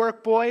 Get to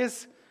work,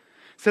 boys.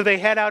 So they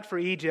head out for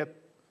Egypt.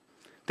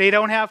 They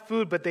don't have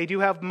food, but they do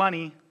have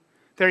money.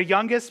 Their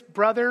youngest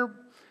brother,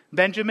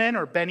 Benjamin,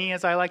 or Benny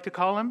as I like to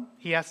call him,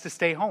 he has to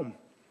stay home.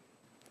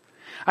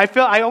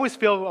 I always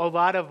feel a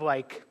lot of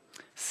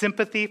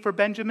sympathy for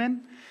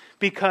Benjamin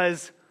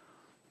because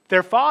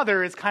their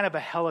father is kind of a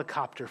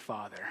helicopter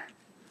father.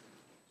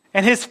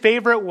 And his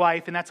favorite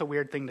wife, and that's a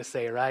weird thing to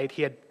say, right?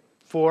 He had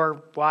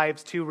 4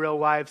 wives, 2 real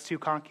wives, 2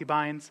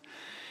 concubines.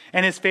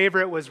 And his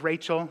favorite was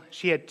Rachel.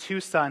 She had 2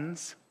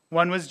 sons.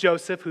 One was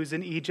Joseph, who's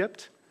in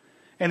Egypt.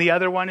 And the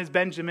other one is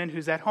Benjamin,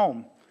 who's at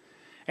home.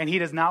 And he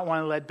does not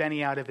want to let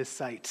Benny out of his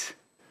sight.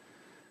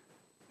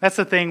 That's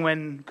the thing,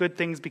 when good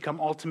things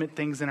become ultimate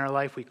things in our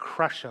life, we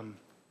crush them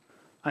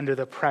under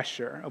the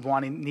pressure of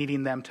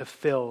needing them to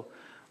fill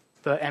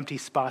the empty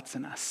spots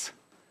in us.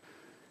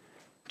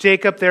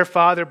 Jacob, their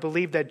father,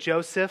 believed that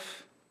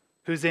Joseph,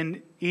 who's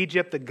in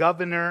Egypt, the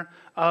governor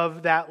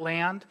of that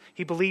land,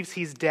 he believes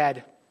he's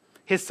dead.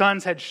 His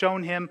sons had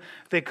shown him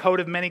the coat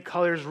of many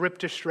colors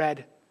ripped to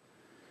shred.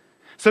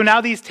 So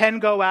now these 10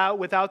 go out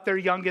without their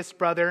youngest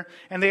brother,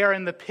 and they are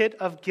in the pit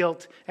of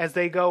guilt as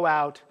they go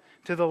out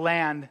to the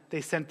land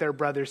they sent their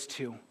brothers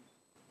to.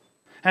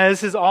 And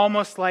this is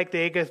almost like the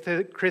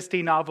Agatha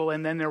Christie novel,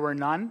 And Then There Were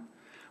None,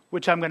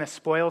 which I'm going to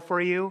spoil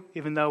for you,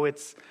 even though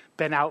it's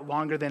been out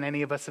longer than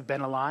any of us have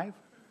been alive.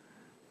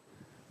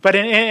 But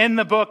in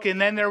the book, And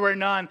Then There Were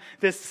None,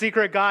 this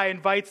secret guy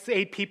invites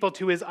 8 people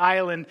to his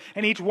island,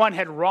 and each one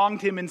had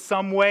wronged him in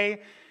some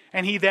way,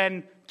 and he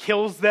then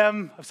kills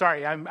them. I'm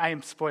sorry, I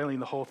am spoiling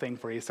the whole thing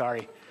for you,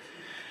 sorry.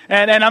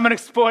 And I'm going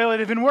to spoil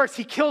it even worse.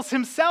 He kills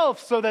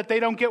himself so that they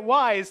don't get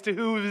wise to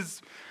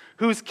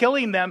who's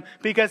killing them,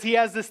 because he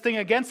has this thing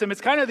against him. It's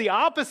kind of the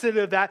opposite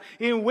of that,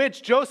 in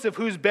which Joseph,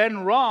 who's been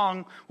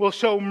wrong, will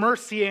show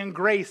mercy and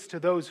grace to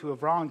those who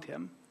have wronged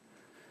him.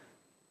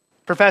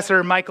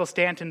 Professor Michael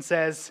Stanton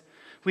says,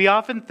 what we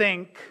often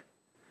think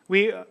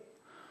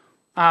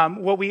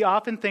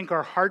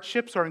are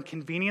hardships or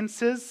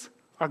inconveniences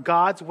are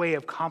God's way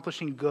of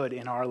accomplishing good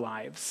in our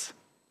lives.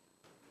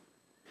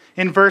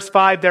 In verse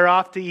 5, they're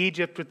off to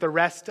Egypt with the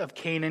rest of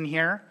Canaan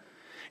here.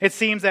 It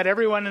seems that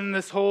everyone in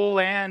this whole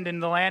land, in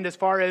the land as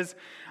far as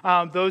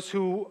those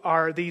who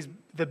are the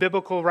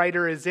biblical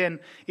writer is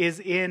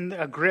in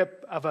a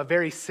grip of a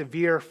very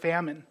severe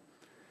famine.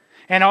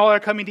 And all are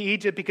coming to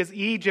Egypt because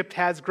Egypt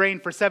has grain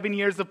for 7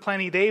 years of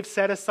plenty. They've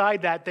set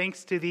aside that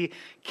thanks to the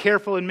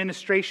careful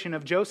administration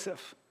of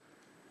Joseph.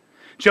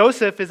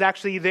 Joseph is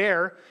actually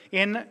there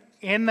in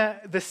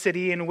the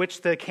city in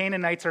which the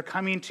Canaanites are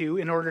coming to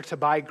in order to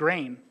buy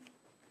grain,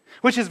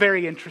 which is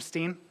very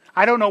interesting.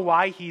 I don't know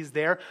why he's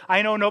there.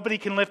 I know nobody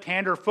can lift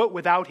hand or foot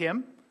without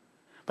him.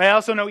 But I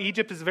also know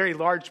Egypt is a very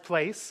large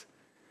place.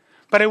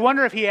 But I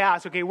wonder if he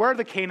asked, okay, where are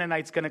the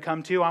Canaanites going to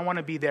come to? I want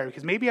to be there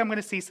because maybe I'm going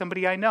to see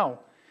somebody I know.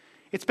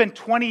 It's been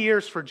 20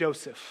 years for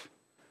Joseph.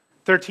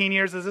 13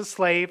 years as a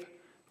slave,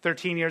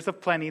 13 years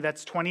of plenty.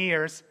 That's 20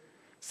 years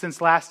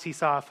since last he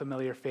saw a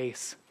familiar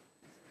face.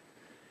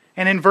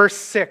 And in verse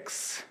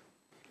 6,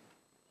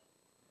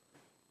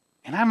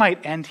 and I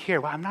might end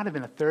here. Well, I'm not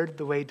even a third of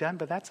the way done,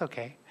 but that's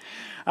okay.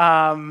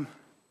 It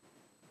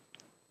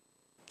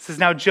says,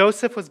 now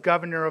Joseph was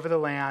governor over the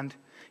land.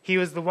 He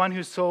was the one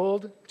who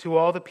sold to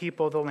all the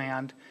people of the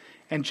land.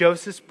 And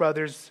Joseph's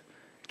brothers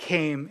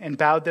came and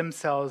bowed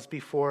themselves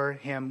before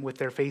him with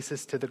their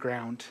faces to the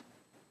ground.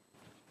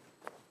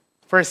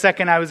 For a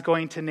second, I was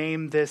going to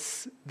name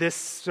this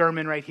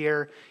sermon right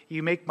here,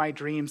 You Make My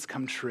Dreams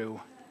Come True.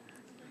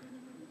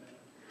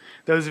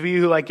 Those of you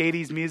who like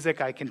 80s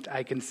music, I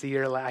can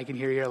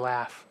hear your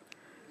laugh.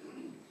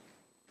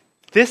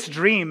 This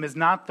dream is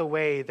not the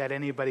way that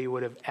anybody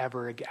would have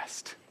ever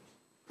guessed.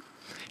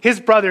 His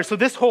brother, so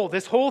this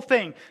whole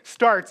thing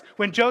starts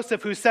when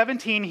Joseph, who's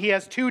 17, he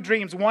has 2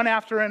 dreams, one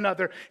after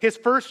another. His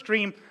first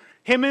dream,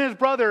 him and his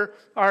brother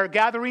are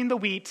gathering the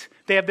wheat.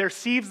 They have their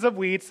sheaves of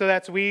wheat, so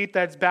that's wheat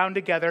that's bound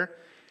together.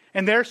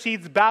 And their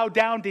sheaves bow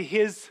down to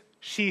his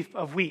sheaf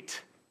of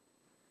wheat.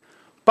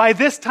 By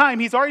this time,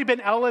 he's already been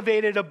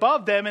elevated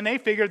above them, and they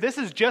figure this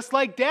is just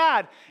like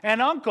dad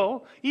and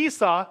uncle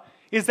Esau,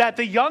 is that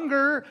the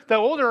older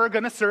are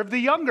going to serve the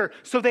younger.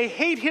 So they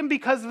hate him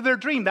because of their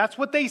dream. That's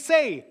what they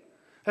say.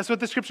 That's what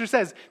the scripture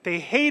says. They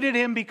hated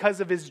him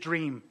because of his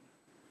dream.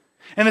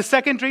 And the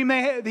second dream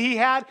he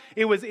had,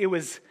 it was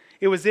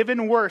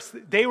even worse.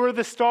 They were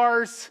the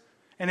stars,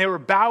 and they were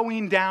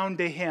bowing down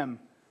to him.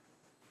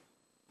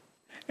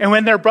 And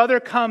when their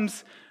brother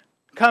comes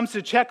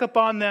to check up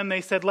on them,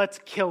 they said, let's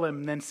kill him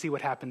and then see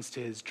what happens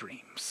to his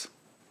dreams.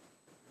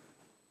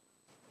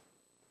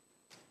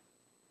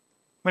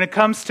 When it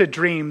comes to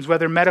dreams,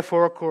 whether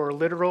metaphorical or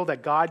literal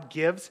that God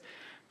gives,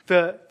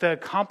 the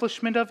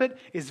accomplishment of it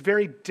is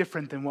very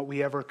different than what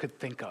we ever could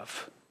think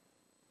of.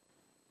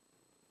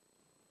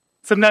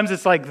 Sometimes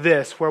it's like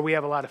this, where we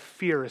have a lot of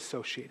fear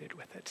associated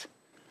with it.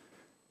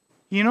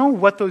 You know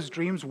what those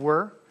dreams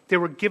were? They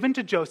were given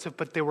to Joseph,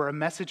 but they were a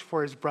message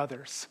for his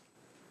brothers.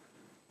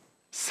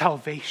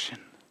 Salvation.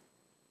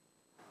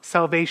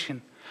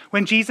 Salvation.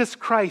 When Jesus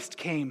Christ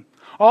came,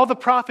 all the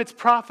prophets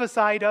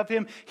prophesied of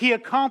him. He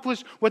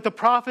accomplished what the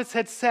prophets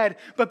had said.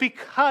 But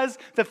because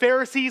the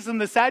Pharisees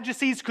and the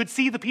Sadducees could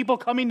see the people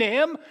coming to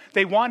him,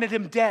 they wanted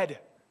him dead.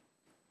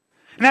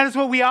 And that is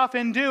what we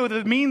often do.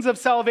 The means of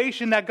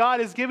salvation that God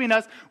is giving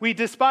us, we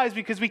despise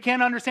because we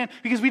can't understand,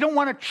 because we don't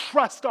want to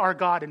trust our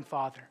God and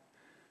Father.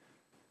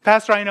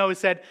 Pastor I know has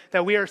said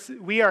that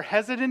we are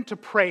hesitant to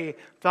pray,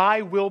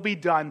 thy will be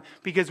done,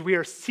 because we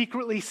are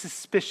secretly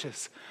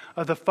suspicious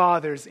of the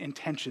Father's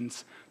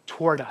intentions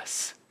toward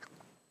us.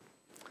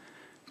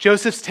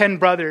 Joseph's 10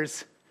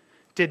 brothers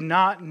did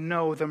not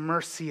know the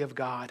mercy of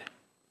God.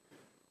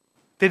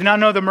 They did not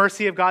know the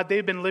mercy of God.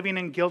 They've been living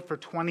in guilt for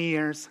 20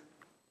 years.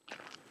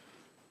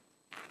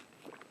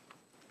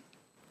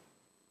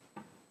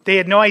 They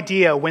had no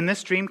idea when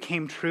this dream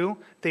came true,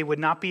 they would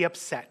not be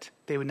upset.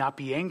 They would not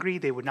be angry.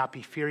 They would not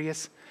be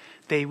furious.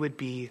 They would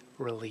be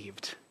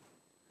relieved.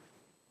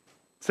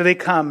 So they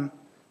come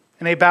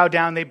and they bow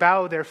down. They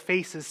bow their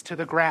faces to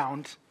the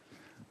ground.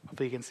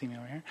 Hopefully you can see me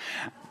over here.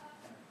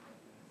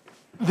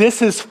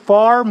 This is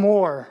far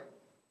more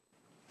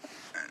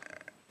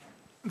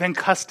than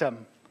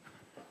custom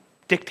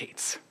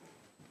dictates.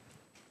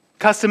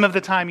 Custom of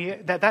the time,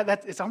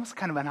 that it's almost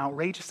kind of an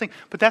outrageous thing,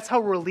 but that's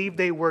how relieved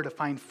they were to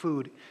find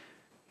food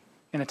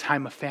in a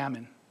time of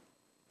famine.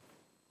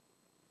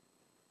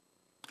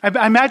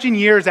 I imagine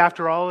years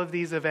after all of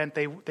these events,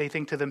 they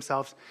think to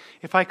themselves,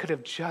 if I could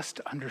have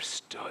just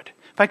understood,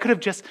 if I could have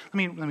just, let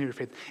me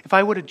rephrase, if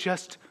I would have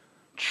just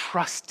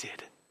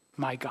trusted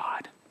my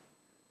God,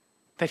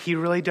 that he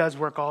really does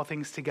work all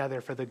things together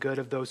for the good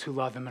of those who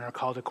love him and are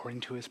called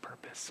according to his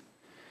purpose.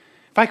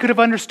 If I could have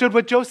understood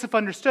what Joseph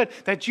understood,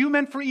 that you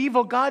meant for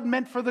evil, God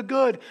meant for the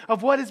good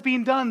of what is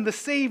being done, the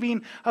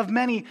saving of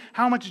many,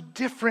 how much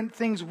different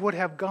things would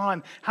have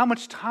gone, how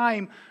much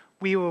time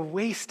we would have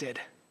wasted.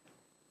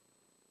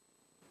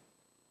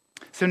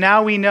 So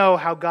now we know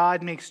how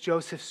God makes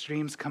Joseph's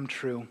dreams come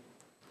true.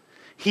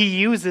 He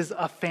uses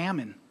a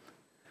famine.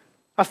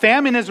 A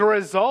famine is a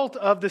result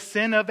of the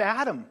sin of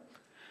Adam.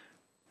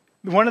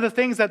 One of the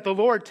things that the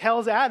Lord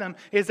tells Adam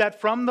is that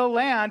from the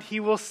land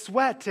he will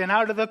sweat, and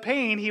out of the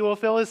pain he will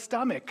fill his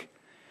stomach.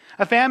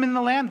 A famine in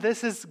the land,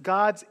 this is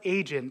God's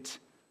agent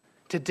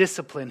to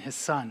discipline his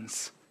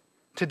sons,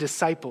 to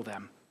disciple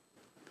them.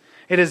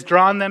 It has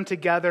drawn them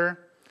together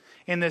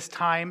in this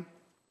time,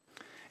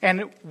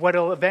 and what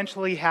will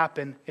eventually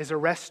happen is a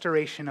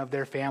restoration of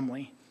their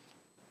family.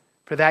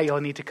 For that,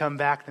 you'll need to come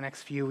back the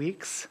next few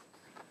weeks.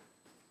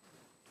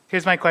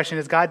 Here's my question.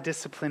 Is God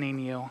disciplining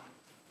you?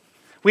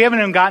 We haven't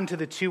even gotten to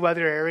the two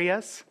other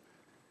areas.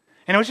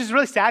 And which is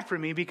really sad for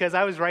me because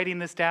I was writing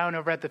this down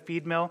over at the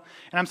feed mill.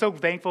 And I'm so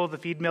thankful the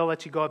feed mill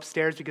let you go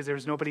upstairs because there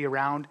was nobody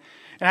around.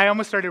 And I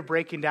almost started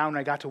breaking down when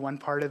I got to one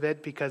part of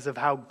it because of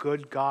how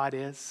good God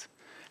is.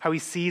 How he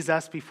sees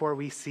us before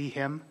we see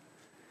him.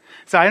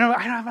 So I'm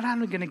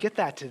not going to get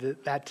that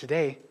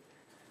today.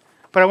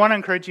 But I want to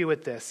encourage you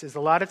with this. Is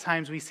a lot of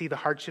times we see the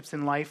hardships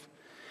in life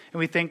and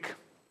we think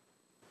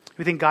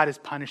God is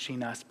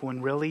punishing us. But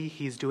when really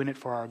he's doing it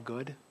for our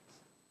good.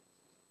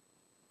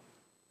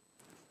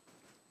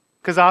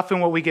 Because often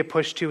what we get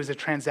pushed to is a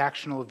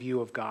transactional view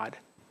of God,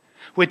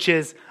 which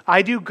is,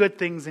 I do good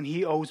things and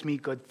he owes me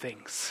good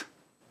things.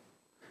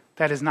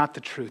 That is not the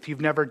truth. You've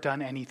never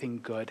done anything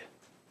good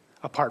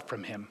apart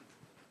from him.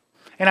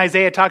 And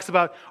Isaiah talks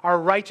about our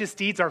righteous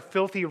deeds are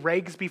filthy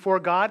rags before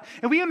God.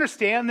 And we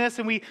understand this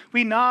and we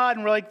nod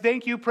and we're like,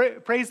 thank you,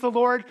 praise the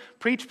Lord,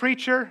 preach,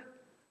 preacher.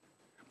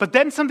 But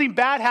then something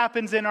bad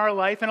happens in our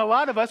life, and a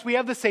lot of us, we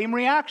have the same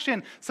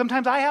reaction.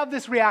 Sometimes I have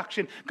this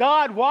reaction.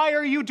 God, why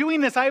are you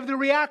doing this? I have the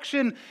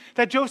reaction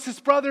that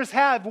Joseph's brothers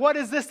have. What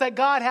is this that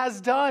God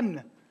has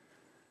done?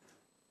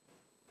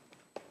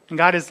 And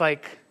God is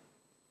like,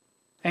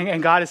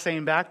 and God is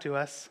saying back to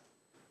us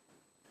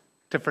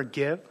to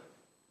forgive,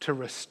 to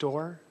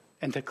restore,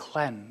 and to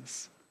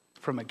cleanse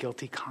from a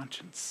guilty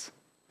conscience.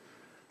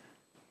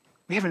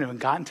 We haven't even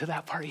gotten to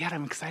that part yet.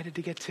 I'm excited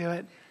to get to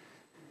it.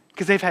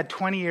 Because they've had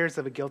 20 years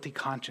of a guilty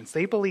conscience.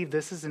 They believe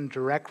this is in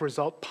direct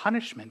result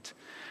punishment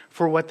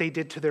for what they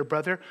did to their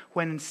brother,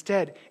 when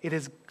instead it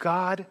is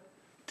God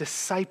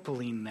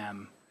discipling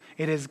them.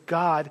 It is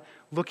God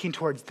looking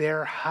towards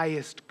their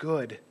highest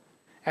good,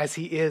 as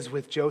he is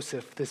with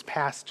Joseph this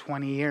past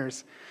 20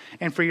 years.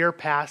 And for your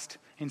past,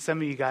 and some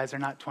of you guys are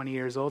not 20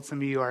 years old, some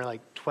of you are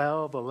like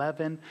 12,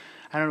 11,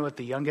 I don't know what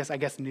the youngest, I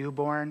guess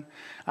newborn.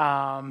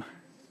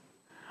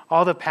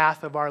 All the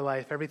path of our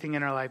life, everything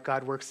in our life,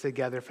 God works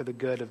together for the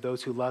good of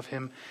those who love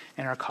him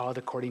and are called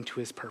according to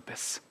his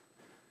purpose.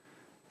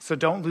 So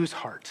don't lose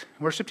heart.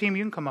 Worship team,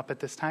 you can come up at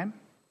this time.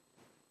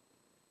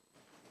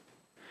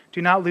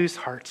 Do not lose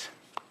heart.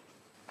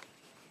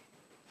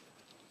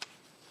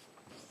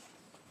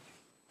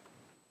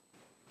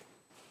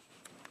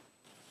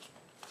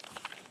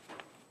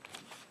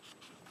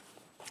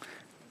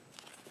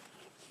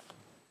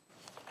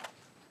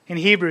 In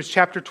Hebrews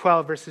chapter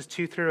 12, verses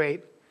 2 through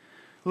 8,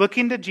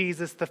 looking to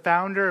Jesus, the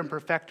founder and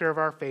perfecter of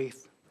our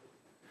faith,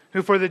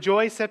 who for the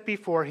joy set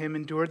before him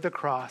endured the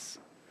cross,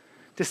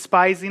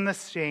 despising the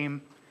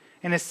shame,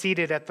 and is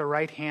seated at the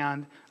right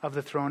hand of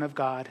the throne of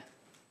God.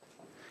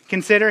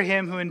 Consider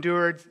him who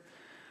endured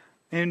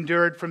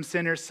from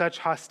sinners such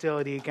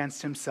hostility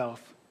against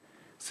himself,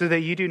 so that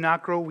you do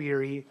not grow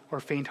weary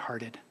or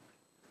faint-hearted.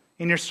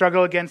 In your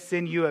struggle against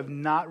sin, you have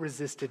not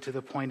resisted to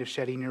the point of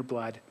shedding your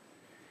blood.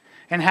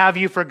 And have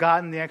you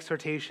forgotten the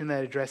exhortation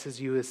that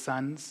addresses you as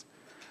sons?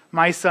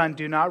 My son,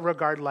 do not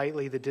regard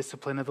lightly the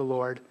discipline of the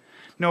Lord.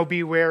 No,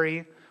 be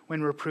wary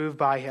when reproved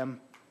by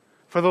him.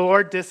 For the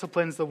Lord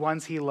disciplines the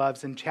ones he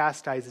loves and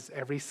chastises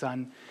every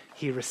son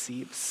he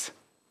receives.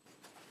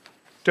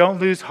 Don't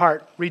lose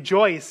heart.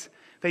 Rejoice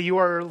that you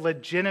are a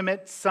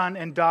legitimate son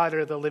and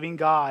daughter of the living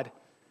God.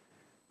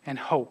 And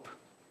hope.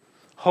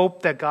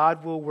 Hope that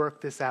God will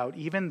work this out,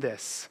 even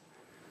this,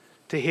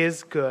 to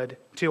his good,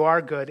 to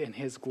our good and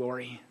his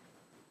glory.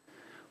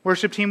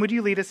 Worship team, would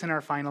you lead us in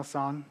our final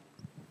song?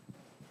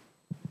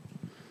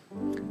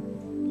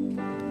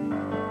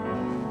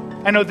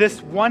 I know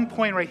this one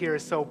point right here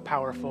is so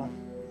powerful.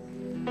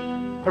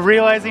 Of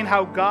realizing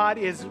how God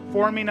is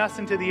forming us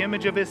into the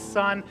image of his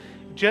Son,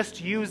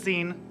 just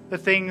using the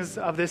things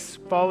of this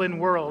fallen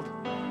world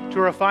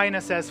to refine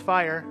us as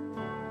fire.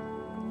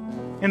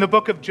 In the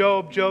book of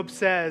Job, Job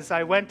says,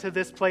 I went to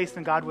this place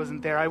and God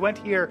wasn't there. I went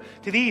here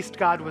to the east,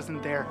 God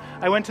wasn't there.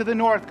 I went to the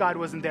north, God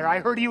wasn't there. I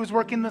heard he was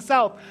working the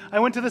south. I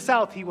went to the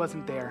south, he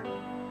wasn't there.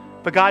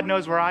 But God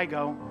knows where I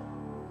go.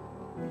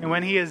 And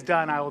when he is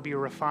done, I will be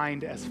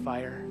refined as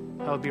fire.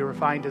 I will be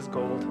refined as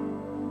gold.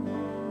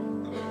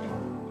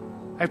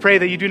 I pray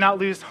that you do not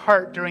lose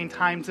heart during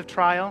times of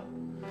trial.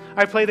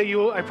 I pray that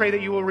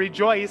you will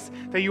rejoice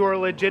that you are a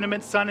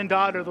legitimate son and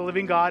daughter of the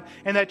living God,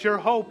 and that your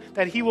hope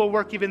that he will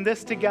work even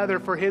this together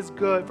for his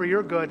good, for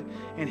your good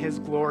and his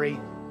glory.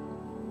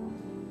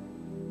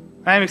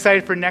 I'm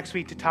excited for next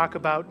week to talk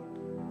about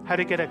how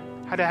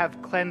to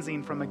have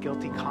cleansing from a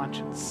guilty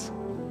conscience.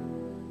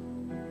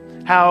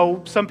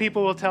 How some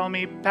people will tell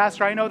me,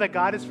 Pastor, I know that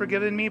God has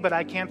forgiven me, but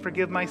I can't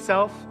forgive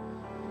myself.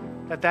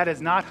 That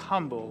is not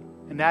humble,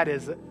 and that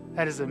is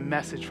a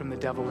message from the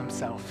devil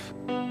himself.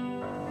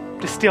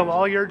 To steal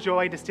all your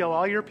joy, to steal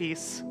all your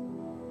peace,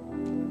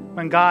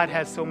 when God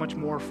has so much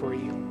more for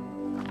you.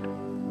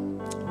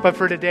 But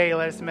for today,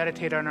 let us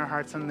meditate on our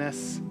hearts on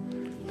this,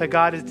 that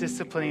God is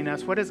disciplining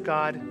us.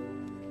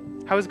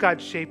 How is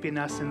God shaping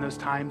us in those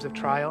times of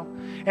trial?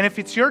 And if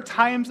it's your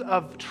times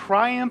of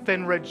triumph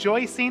and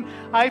rejoicing,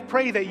 I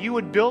pray that you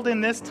would build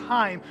in this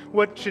time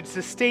what should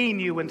sustain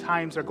you when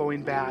times are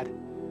going bad.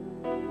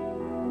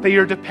 That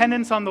your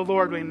dependence on the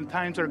Lord when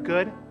times are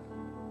good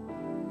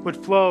would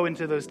flow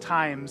into those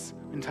times,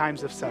 in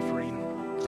times of suffering.